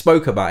 so you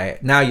spoke about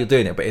it. Now you're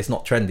doing it, but it's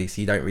not trendy, so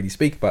you don't really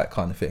speak about it,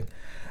 kind of thing.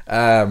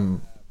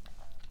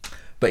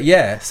 But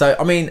yeah, so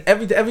I mean,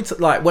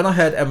 like when I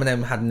heard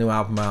Eminem had a new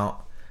album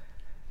out,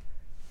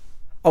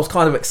 I was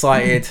kind of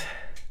excited,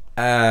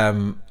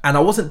 and I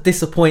wasn't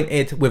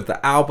disappointed with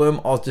the album.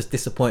 I was just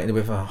disappointed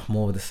with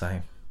more of the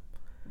same.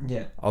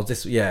 Yeah, I was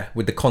just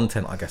with the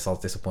content. I guess I was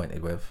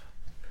disappointed with.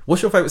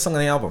 What's your favourite song on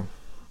the album?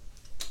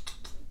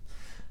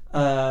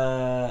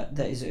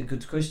 That is a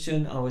good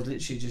question. I was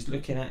literally just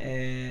looking at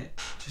it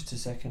just a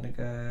second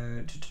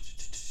ago.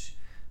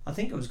 I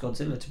think it was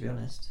Godzilla, to be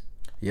honest.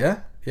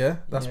 Yeah,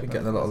 that's been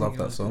getting a lot of love,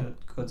 that song.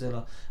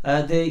 Godzilla.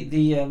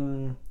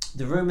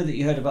 The rumor that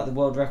you heard about the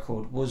world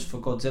record was for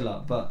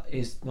Godzilla, but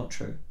it's not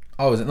true.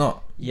 Oh, is it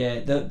not? Yeah,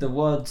 the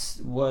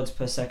words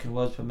per second,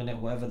 words per minute,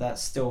 whatever,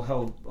 that's still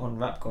held on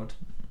Rap God.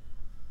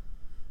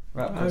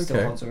 Rap God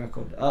still holds a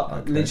record.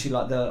 Literally,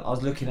 like I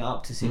was looking it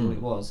up to see what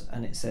it was,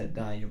 and it said,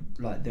 you're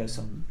like there's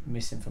some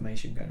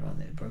misinformation going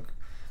around there.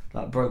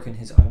 Broken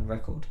his own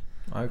record.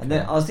 Okay. And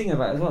then I was thinking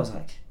about it as well. I was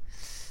like,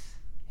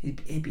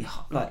 it'd be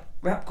like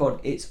Rap God.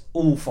 It's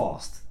all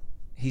fast.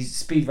 He's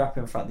speed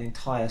rapping throughout the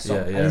entire song,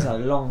 and it's a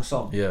long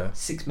song.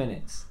 6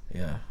 minutes.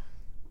 Yeah.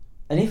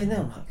 And even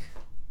then, I'm like,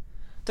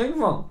 don't get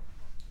me wrong.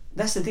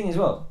 That's the thing as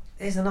well.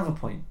 Here's another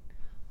point.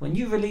 When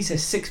you release a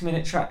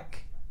 6-minute track,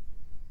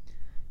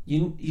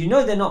 you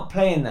know they're not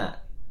playing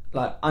that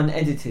like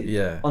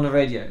unedited on the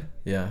radio.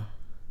 Yeah.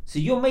 So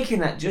you're making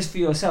that just for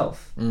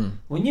yourself.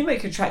 When you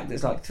make a track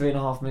that's like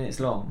 3.5 minutes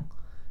long,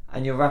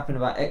 and you're rapping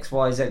about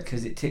XYZ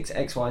because it ticks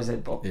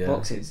XYZ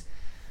boxes,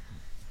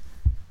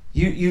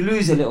 you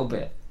lose a little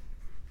bit.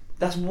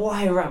 That's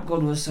why Rap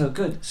God was so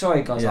good.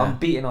 Sorry guys, I'm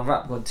beating on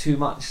Rap God too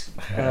much.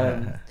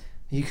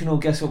 You can all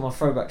guess what my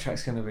throwback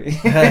track's going to be.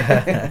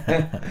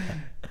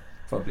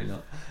 Probably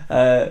not.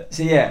 But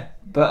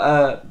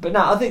no,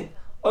 I think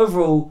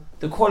overall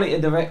the quality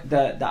of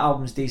the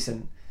album's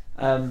decent,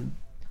 and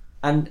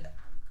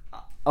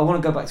I want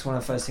to go back to one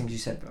of the first things you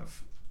said, bruv.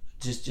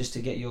 Just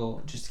to get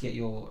your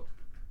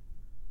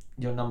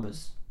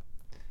numbers.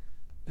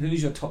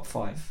 Who's your top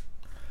 5?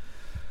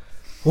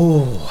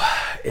 Oh,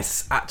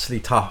 it's actually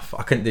tough.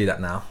 I couldn't do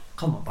that now.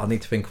 Come on, I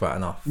need to think about it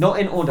enough. Not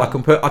in order. I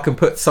can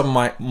put some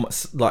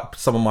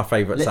of my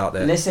favourites out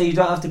there. Let's say you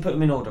don't have to put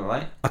them in order,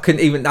 right? I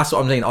couldn't even. That's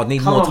what I'm saying. I'd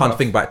need more time to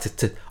think about it.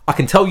 To I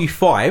can tell you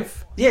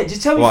 5. Yeah,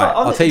 just tell me. Right,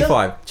 5. I'll tell you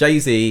 5.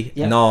 Jay-Z,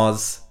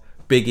 Nas,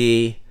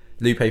 Biggie,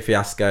 Lupe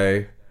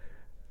Fiasco,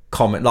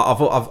 Common. Like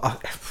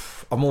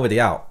I'm already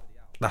out.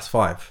 That's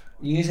 5.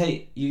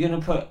 You're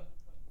gonna put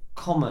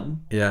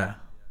Common. Yeah.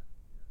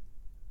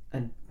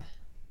 And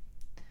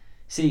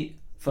see,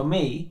 for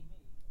me,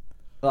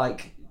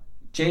 like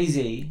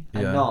Jay-Z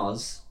and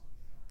Nas,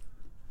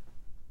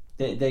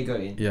 they go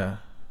in. Yeah.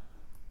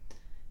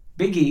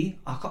 Biggie,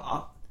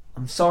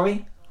 I'm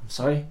sorry.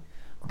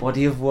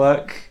 Body of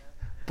work.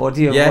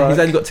 body of Yeah, work. he's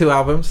only got 2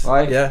 albums.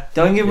 Right. Yeah.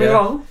 Don't get me Yeah.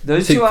 wrong.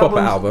 Those Two two proper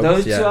albums.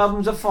 albums, Those two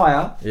albums are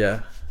fire. Yeah.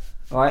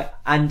 Right.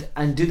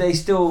 And do they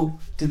still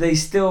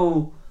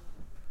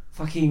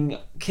fucking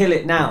kill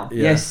it now?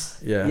 Yeah. Yes.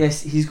 Yeah.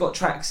 Yes. He's got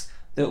tracks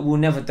that will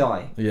never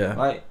die. Yeah.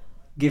 Right.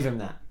 Give him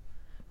that.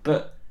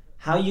 But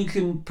how you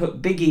can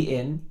put Biggie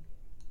in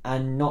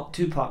and not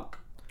Tupac?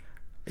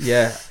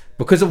 Yeah.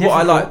 Because of what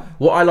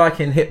I like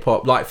in hip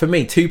hop. Like for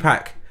me,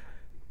 Tupac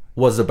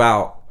was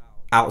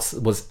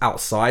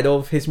outside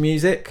of his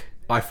music.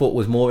 I thought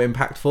was more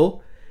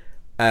impactful.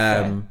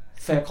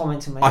 Fair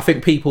comment to make. I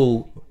think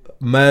people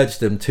merged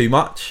them too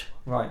much.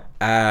 Right.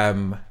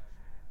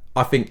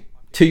 I think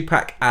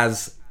Tupac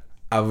as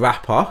a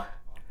rapper,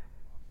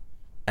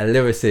 a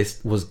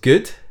lyricist, was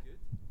good,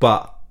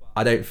 but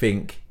I don't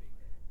think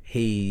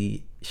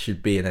he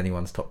should be in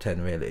anyone's top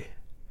 10 really.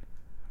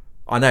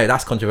 I know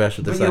that's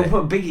controversial to But say. you'll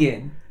put Biggie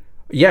in.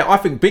 Yeah, I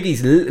think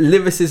Biggie's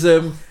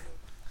lyricism,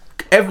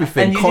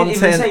 everything, And you content,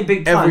 didn't even say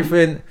Big Pun.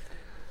 everything.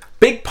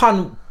 Big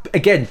Pun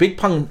again. Big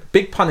Pun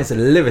is a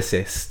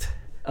lyricist.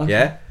 Okay.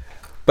 Yeah,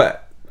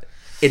 but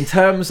in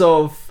terms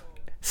of,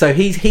 so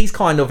he's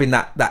kind of in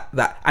that,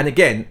 and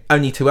again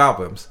only 2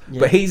 albums,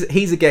 Yeah. but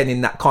he's again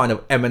in that kind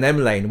of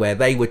Eminem lane where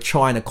they were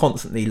trying to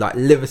constantly like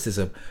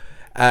lyricism.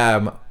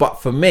 But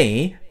for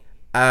me,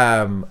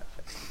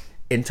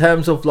 in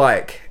terms of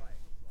like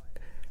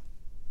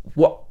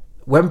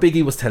when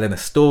Biggie was telling a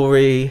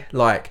story,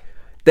 like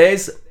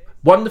there's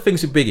one of the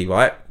things with Biggie,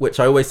 right, which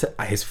I always say,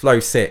 his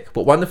flow's sick,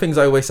 but one of the things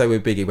I always say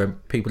with Biggie when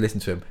people listen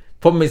to him,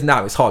 problem is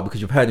now it's hard because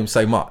you've heard him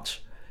so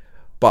much,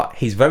 but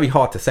he's very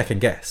hard to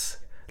second guess.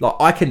 Like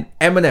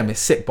Eminem is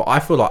sick, but I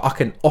feel like I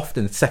can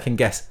often second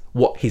guess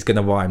what he's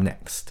gonna rhyme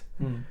next.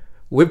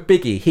 With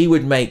Biggie, he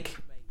would make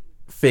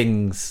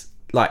things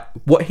like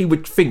what he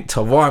would think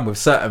to rhyme with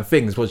certain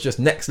things was just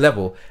next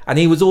level, and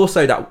he was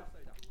also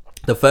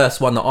the first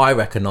one that I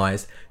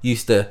recognised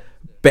used to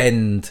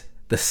bend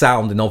the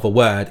sounding of a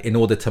word in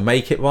order to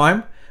make it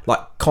rhyme.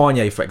 Like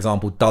Kanye, for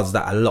example, does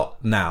that a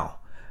lot now.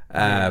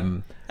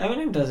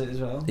 Eminem does it as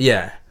well.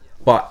 Yeah,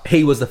 but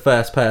he was the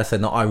first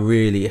person that I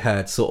really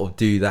heard sort of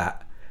do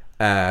that.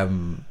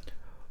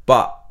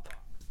 But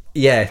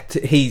yeah,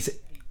 he's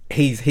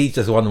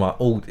just one of my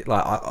all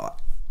like.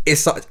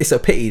 It's a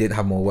pity he didn't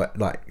have more work.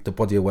 Like the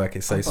body of work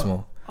is so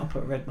small. I'll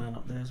put Redman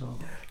up there as well.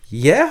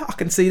 Yeah, I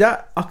can see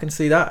that. I've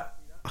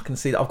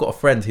got a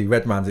friend who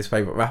Redman's his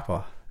favourite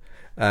rapper.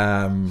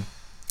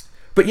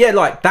 But yeah,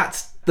 like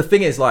that's the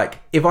thing is like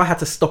if I had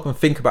to stop and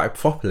think about it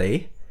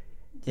properly,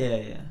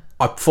 Yeah.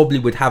 I probably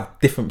would have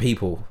different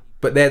people,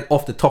 but they're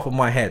off the top of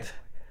my head.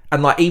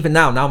 And like even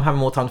now I'm having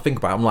more time to think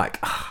about it. I'm like,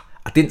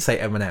 I didn't say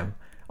Eminem.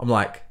 I'm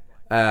like,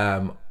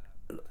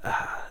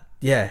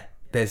 yeah,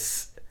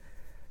 there's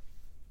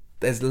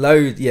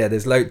loads. Yeah,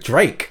 there's loads.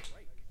 Drake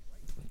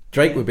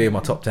would be in my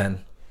top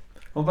 10.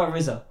 What about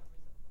RZA?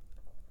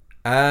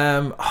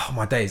 Oh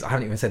my days, I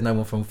haven't even said no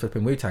one from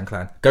flipping Wu-Tang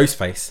Clan.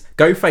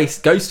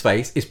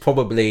 Ghostface is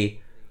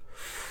probably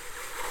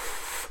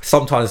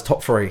sometimes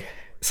top 3.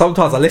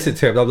 Sometimes I listen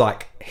to him and I'm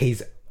like,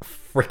 he's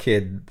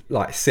freaking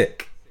like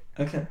sick.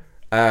 Okay.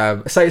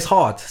 So it's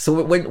hard.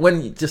 So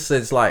when it just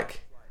says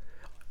like,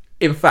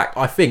 in fact,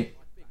 I think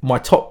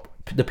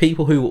the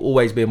people who will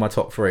always be in my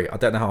top 3, I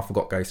don't know how I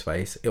forgot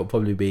Ghostface. It'll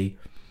probably be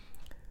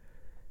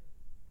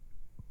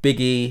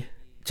Biggie,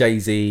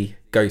 Jay-Z,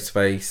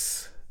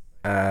 Ghostface,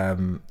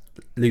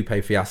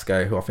 Lupe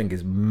Fiasco, who I think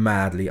is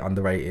madly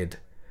underrated.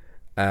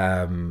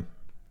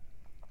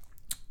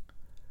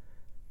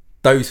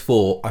 Those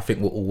 4 I think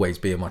will always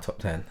be in my top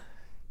 10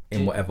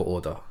 in whatever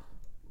order.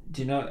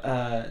 Do you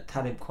know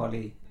Talib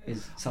Kweli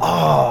is something?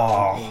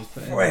 Oh,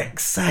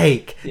 frick's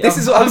sake! Yeah, This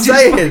is what I'm just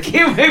saying.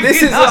 fucking with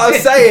This you is what I'm now.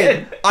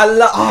 saying.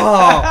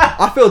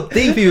 I feel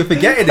deep even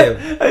forgetting him.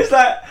 It's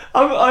like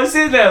I'm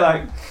sitting there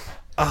like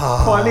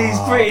Kweli's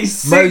pretty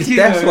sick. Mos You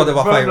Def's know, one of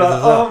my bro, favourites like,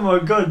 as well. Oh my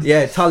god.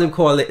 Yeah, Talib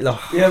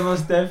Kweli. Yeah,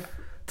 Mos Def.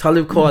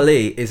 Talib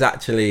Kweli is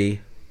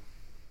actually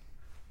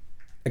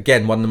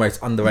again one of the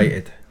most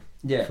underrated.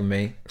 Yeah. For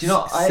me. Do you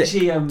know? I Sick.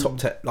 actually top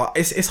 10. Like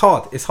it's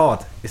hard.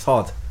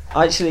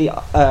 I actually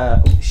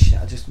shit!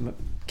 I just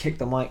kicked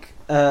the mic.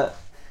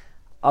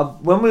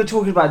 When we were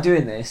talking about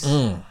doing this,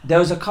 there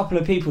was a couple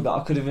of people that I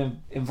could have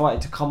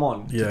invited to come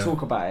on to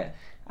talk about it,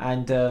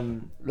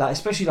 and like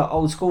especially like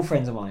old school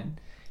friends of mine.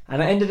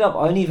 And I ended up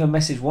I only even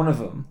messaged one of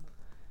them,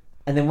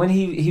 and then when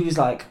he was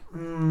like,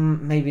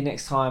 maybe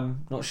next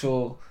time, not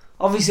sure.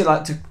 Obviously,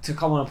 like to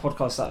come on a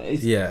podcast like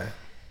it's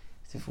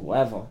different,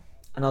 whatever.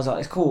 And I was like,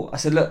 it's cool. I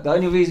said, look, the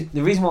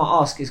reason why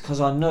I ask is because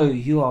I know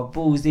you are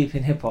balls deep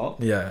in hip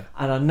hop. Yeah.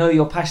 And I know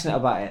you're passionate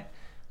about it.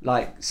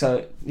 Like,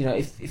 so, you know,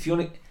 if you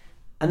want to...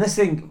 And this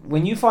thing,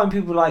 when you find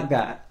people like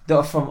that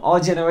are from our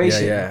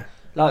generation,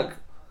 like...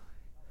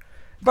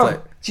 Bro,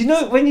 like, do you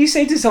know, when you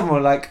say to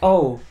someone like,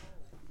 oh,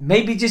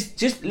 maybe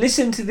just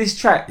listen to this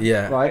track,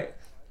 right?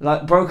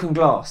 Like Broken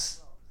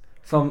Glass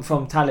from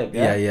Talib,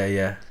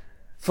 Yeah.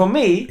 For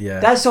me,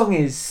 that song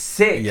is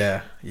sick.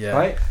 Yeah.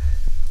 Right?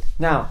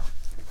 Now...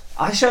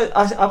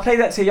 I play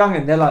that to young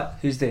and they're like,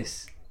 who's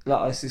this?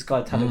 Like, it's this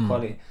guy Talib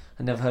Kweli.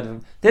 and never heard of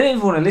him. They don't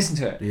even want to listen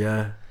to it.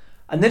 Yeah.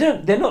 And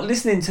they're not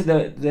listening to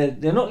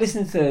they're not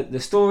listening to the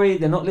story.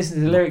 They're not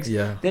listening to the lyrics.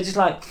 Yeah. They're just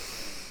like,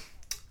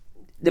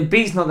 the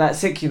beat's not that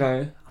sick, you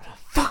know. I'm like,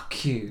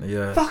 fuck you.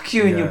 Yeah. Fuck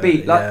you and your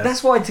beat. Like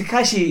that's why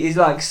Tekashi is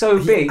like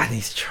so big. And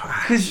he's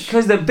trash.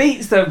 Because the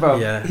beats though, bro.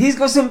 Yeah. He's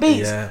got some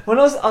beats. Yeah. When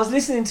I was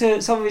listening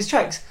to some of his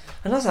tracks,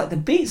 and I was like, the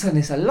beats on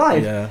this are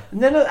live. Yeah.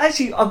 And then I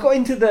got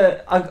into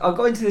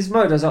this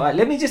mode. I was like, right,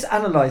 let me just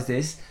analyse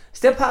this.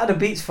 Step out of the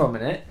beats for a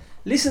minute.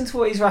 Listen to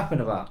what he's rapping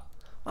about.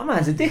 My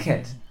man's a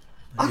dickhead.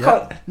 I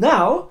can't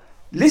now.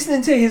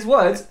 Listening to his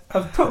words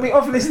have put me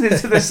off listening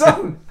to the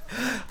song.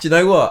 Do you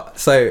know what?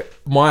 So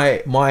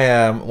my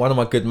one of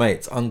my good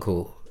mates,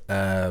 uncle,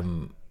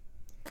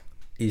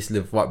 he used to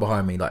live right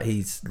behind me. Like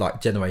he's like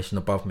generation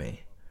above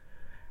me,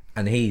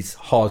 and he's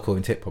hardcore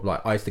in hip hop.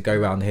 Like I used to go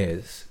around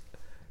his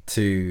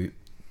to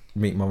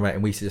meet my mate,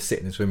 and we used to just sit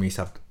in his room. We used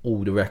to have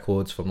all the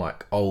records from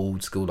like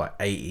old school, like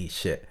 80s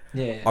shit.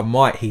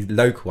 Yeah. He's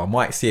local. I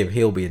might see if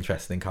he'll be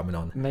interested in coming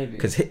on. Maybe.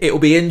 Because it'll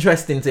be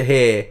interesting to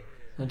hear.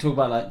 And talk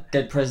about like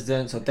Dead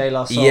Presidents or De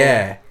La Soul.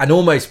 Yeah, and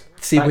almost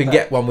see if we can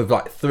Back. get one with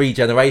like 3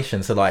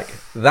 generations. So like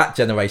that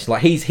generation,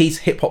 like he's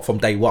hip hop from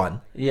day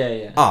one.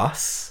 Yeah.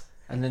 Us,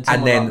 And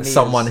then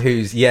someone like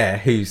who's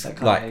that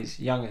kind like of age,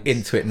 youngins.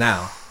 into it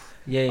now.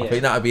 Yeah. I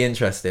think that would be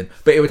interesting,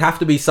 but it would have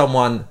to be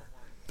someone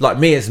like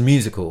me as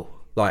musical,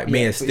 like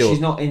me as but still.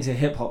 she's not into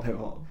hip hop.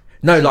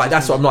 No, like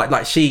that's what I'm like.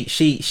 Like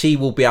she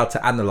will be able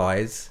to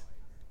analyze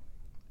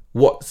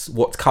what's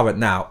current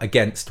now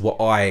against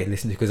what I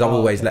listen to, because I've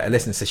always let her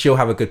listen, so she'll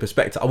have a good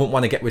perspective. I wouldn't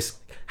want to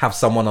have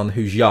someone on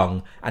who's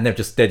young and they're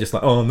just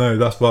like, oh no,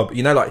 that's rubbish.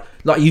 You know, like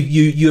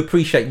you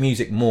appreciate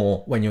music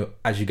more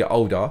as you get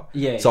older.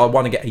 Yeah. So I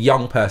want to get a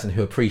young person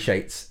who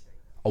appreciates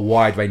a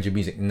wide range of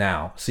music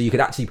now, so you could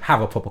actually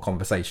have a proper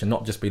conversation,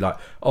 not just be like,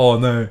 oh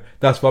no,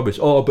 that's rubbish.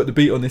 Oh, but the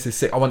beat on this is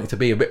sick. I want it to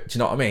be a bit, do you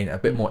know what I mean? A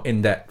bit more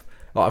in depth.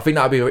 Like, I think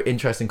that'd be an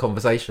interesting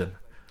conversation.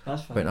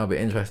 That's fine. I think that'd be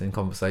an interesting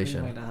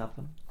conversation. Make that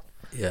happen.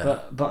 Yeah.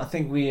 But I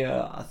think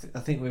I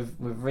think we've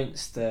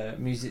rinsed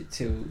music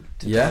to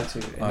Yeah,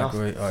 try to I enough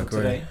agree, for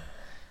today,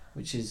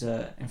 which is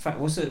in fact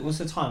what's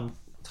the time?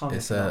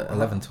 It's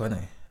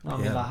 11:20. No, I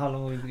mean, like, how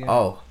long have we been?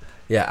 Oh,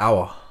 yeah,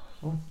 hour.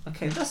 Oh,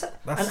 okay, that's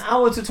an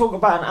hour to talk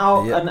about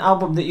an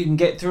album that you can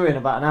get through in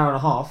about an hour and a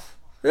half.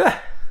 Yeah.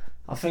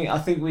 I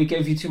think we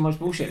gave you too much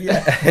bullshit.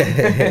 Yeah.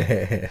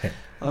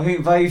 I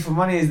think value for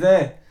money is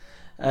there.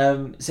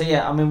 So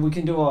yeah, I mean, we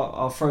can do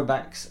our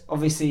throwbacks.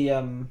 Obviously,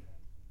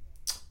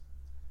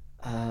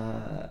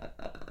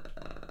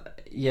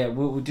 yeah,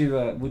 we'll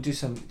do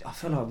some. I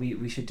feel like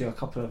we should do a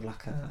couple of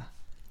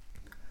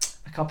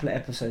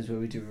episodes where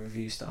we do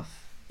review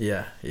stuff.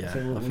 Yeah. So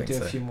we'll do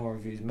a few more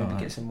reviews. Maybe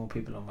get some more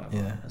people on.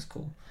 Yeah, that's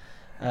cool.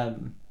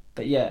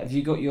 But yeah, have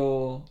you got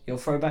your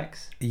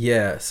throwbacks?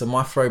 Yeah. So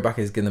my throwback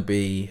is gonna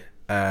be.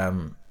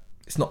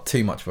 It's not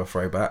too much of a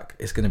throwback.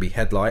 It's gonna be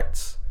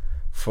Headlights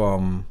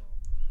from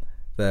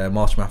the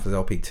Marshall Mathers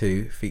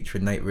LP2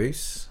 featuring Nate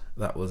Roos.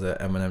 That was an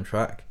Eminem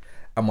track.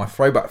 And my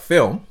throwback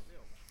film,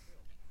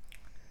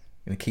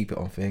 I'm gonna keep it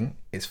on thing.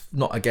 It's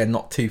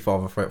not too far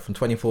of a throwback, from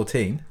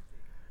 2014.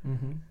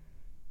 Mm-hmm.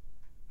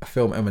 A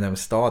film Eminem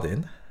starred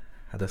in,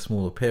 had a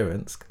small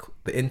appearance.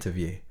 The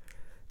Interview,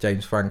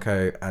 James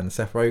Franco and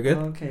Seth Rogen.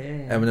 Oh,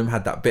 okay, yeah. Eminem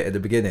had that bit at the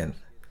beginning.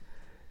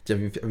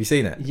 Have you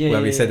seen it? Yeah.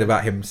 Where he said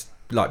about him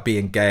like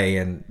being gay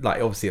and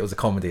like obviously it was a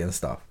comedy and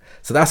stuff.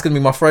 So that's gonna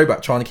be my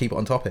throwback, trying to keep it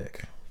on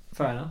topic.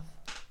 Fair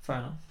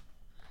enough.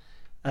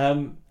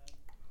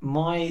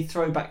 My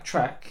throwback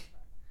track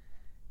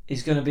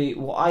is going to be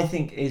what I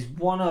think is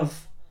one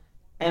of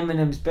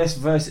Eminem's best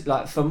verses.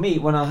 Like, for me,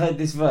 when I heard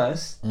this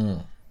verse,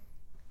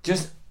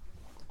 just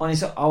on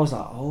its own, I was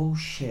like, oh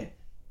shit.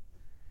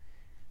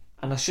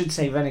 And I should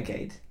say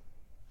Renegade,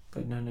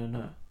 but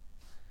no.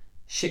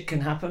 Shit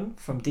Can Happen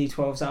from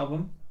D12's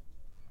album.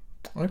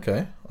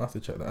 Okay, I'll have to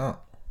check that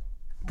out.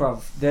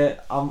 Bruv,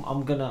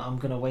 I'm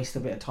gonna waste a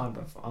bit of time,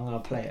 bruv. I'm gonna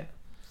play it.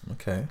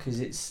 Okay.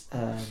 Because it's.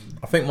 I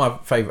think my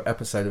favourite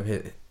episode of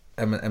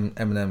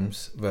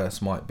Eminem's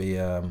verse might be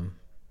No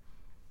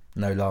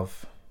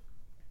Love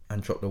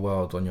and Drop the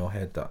World on Your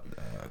Head. That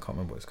I can't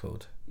remember what it's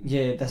called.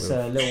 Yeah, that's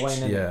Lil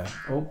Wayne. Yeah.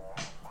 Oh,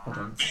 hold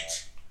on.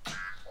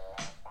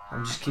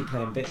 I'm just keep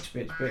playing bitch.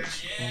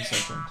 1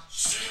 second.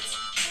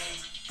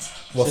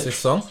 What's this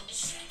song?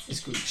 It's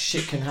called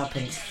Shit Can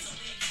Happen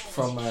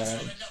from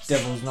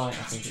Devil's Night,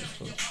 I think it's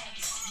called.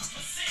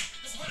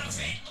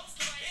 Right.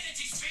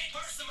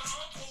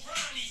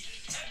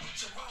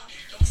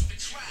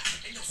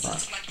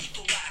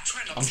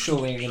 I'm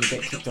sure we ain't gonna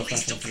get kicked off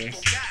after this.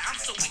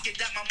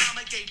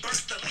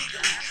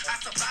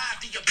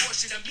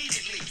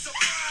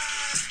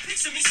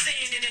 Picture me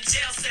sitting in a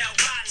jail cell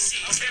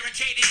watching,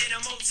 barricaded in a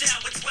motel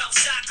with 12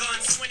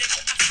 shotguns. When it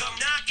come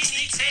knocking,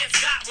 each hand's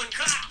got one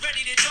cock,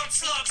 ready to dump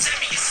slugs,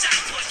 heavy as shot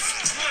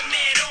puts. One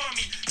man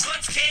army,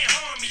 guns can't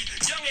harm me.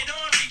 Young and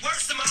ornery,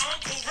 worse than my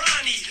Uncle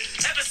Ronnie.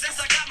 Ever since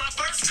I got my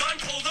first gun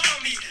pulled on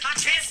me, I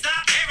can't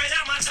stop airing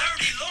out my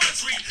dirty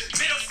laundry.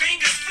 Middle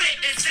fingers split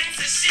and sense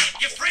of shit.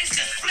 Your friends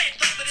just flip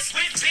over this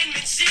with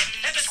penmanship.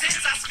 Ever since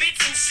I spit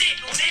some shit,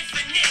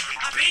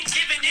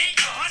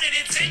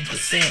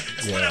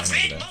 That's what Yeah, I I spent.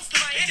 remember that. Most of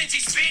my energy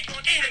spent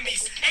on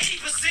enemies.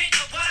 80%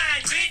 of what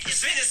I invent is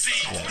fantasy.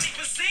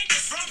 20%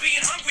 is from being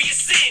hungry as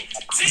sin.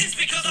 10's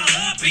because I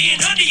love being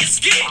under your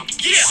skin.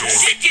 Yeah,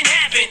 shit can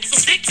happen, so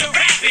stick to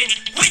rapping.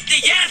 With the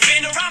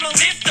yapping, or I'ma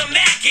lift the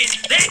mackin'.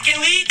 That can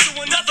lead to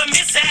another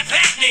mishap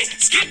happening.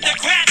 Skip the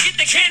crap, get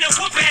the can of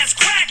whoop ass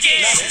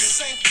cracking.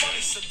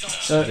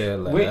 So,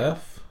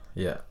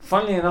 Yeah.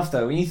 funnily enough,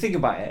 though, when you think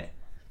about it,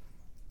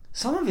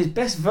 some of his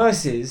best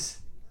verses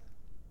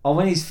are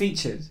when he's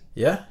featured.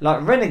 Yeah.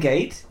 Like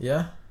Renegade.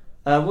 Yeah.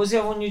 What was the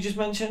other one you just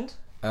mentioned?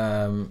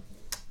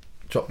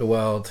 Drop the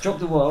World. Drop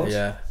the World.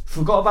 Yeah.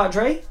 Forgot About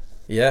Dre.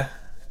 Yeah.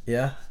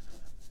 Yeah.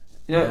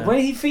 You know, Yeah. when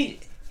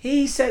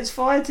he sets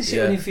fire to shit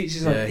Yeah. when he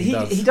features on. Yeah, he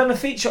does. He done a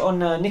feature on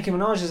Nicki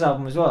Minaj's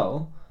album as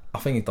well. I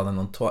think he's done it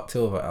on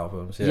two other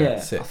albums. Yeah. Yeah.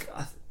 Sick.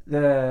 I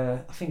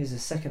think it's the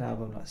second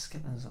album. Like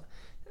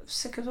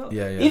sick as well.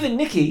 Yeah, yeah. Even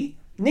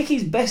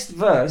Nicki's best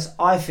verse,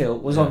 I feel,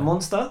 was on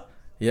Monster.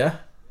 Yeah.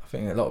 I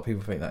think a lot of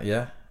people think that.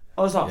 Yeah.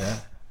 I was like, Yeah.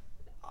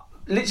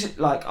 literally,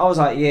 like, I was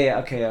like, yeah,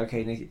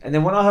 okay, Nicki. And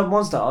then when I heard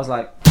Monster, I was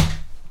like,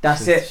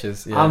 that's it.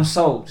 Yeah. I'm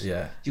sold.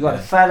 Yeah. You got a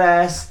fat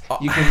ass.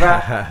 You can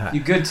rap.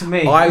 You're good to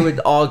me. I would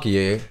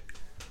argue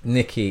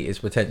Nicki is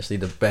potentially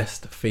the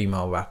best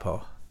female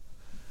rapper.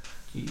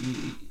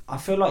 I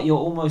feel like you're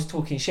almost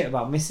talking shit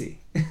about Missy.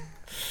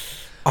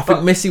 I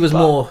think Missy was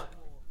more.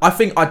 I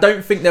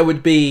don't think there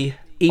would be,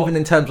 even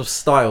in terms of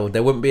style,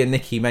 there wouldn't be a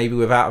Nicki maybe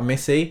without a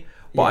Missy.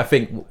 But Yeah. I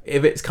think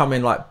if it's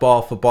coming like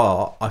bar for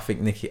bar, I think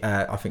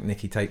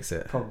Nicki takes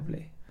it.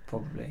 Probably.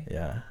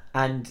 Yeah.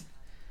 And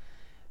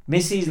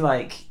Missy's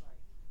like,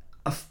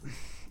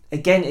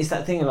 again, it's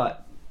that thing of like,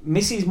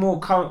 Missy's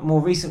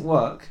more recent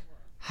work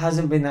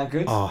hasn't been that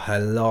good. Oh, her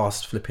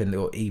last flipping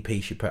little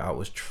EP she put out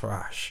was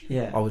trash.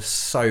 Yeah. I was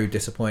so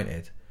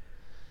disappointed.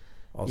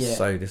 Yeah.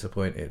 So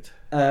disappointed.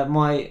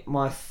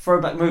 My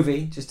throwback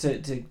movie, just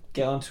to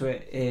get onto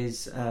it,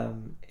 is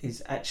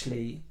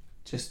actually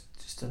just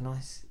a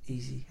nice,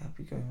 easy,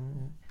 happy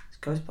going. It's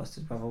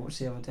Ghostbusters, brother. I watched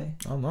the other day.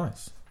 Oh,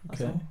 nice.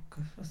 That's Okay. all.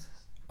 Ghostbusters.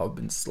 I've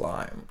been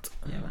slimed.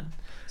 Yeah, man.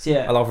 So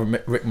yeah, I love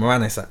Rick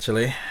Moranis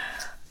actually.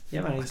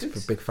 yeah, man. I He's was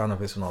good. a big fan of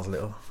his when I was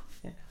little.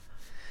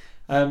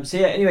 So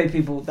yeah, anyway,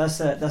 people, that's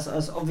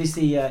us.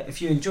 Obviously,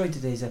 if you enjoyed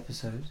today's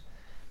episode,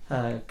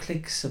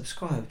 click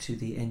subscribe to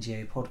the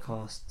NGA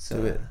podcast.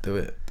 Do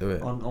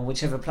it. On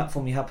whichever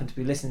platform you happen to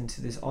be listening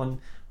to this on.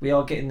 We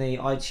are getting the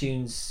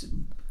iTunes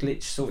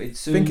glitch sorted I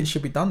soon. think it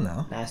should be done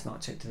now. Nah, it's not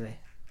checked today.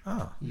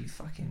 Ah, You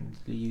fucking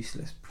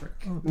useless prick.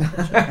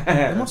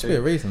 there must be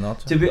a reason.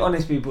 To be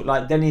honest, people,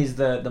 like Denny is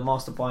the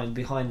mastermind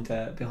behind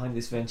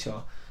this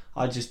venture.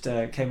 I just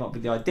came up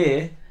with the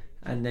idea,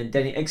 and then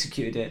Denny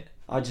executed it.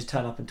 I just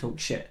turn up and talk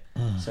shit.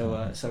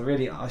 So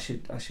really, I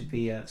should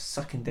be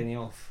sucking Denny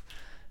off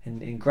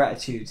in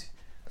gratitude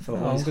for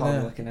all his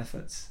hard work and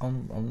efforts.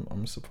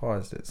 I'm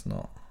surprised it's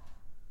not.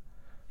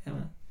 Yeah,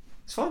 man.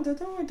 It's fine,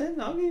 don't worry, Dan.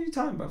 I'll give you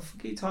time, bro.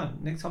 Give you time.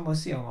 Next time I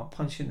see him, I'll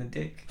punch you in the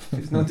dick if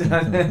it's not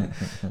done.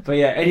 But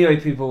yeah, anyway,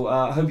 people,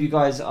 I hope you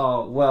guys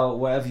are well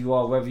wherever you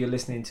are, wherever you're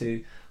listening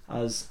to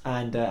us,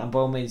 and by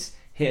all means,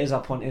 hit us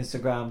up on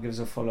Instagram, give us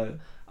a follow.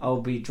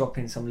 I'll be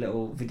dropping some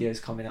little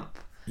videos coming up.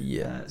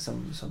 Yeah.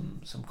 Some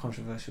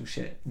controversial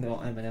shit,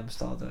 not Eminem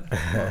style though.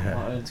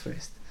 My own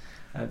twist.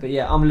 But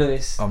yeah, I'm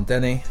Lewis. I'm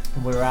Denny.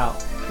 And we're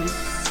out.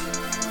 Peace.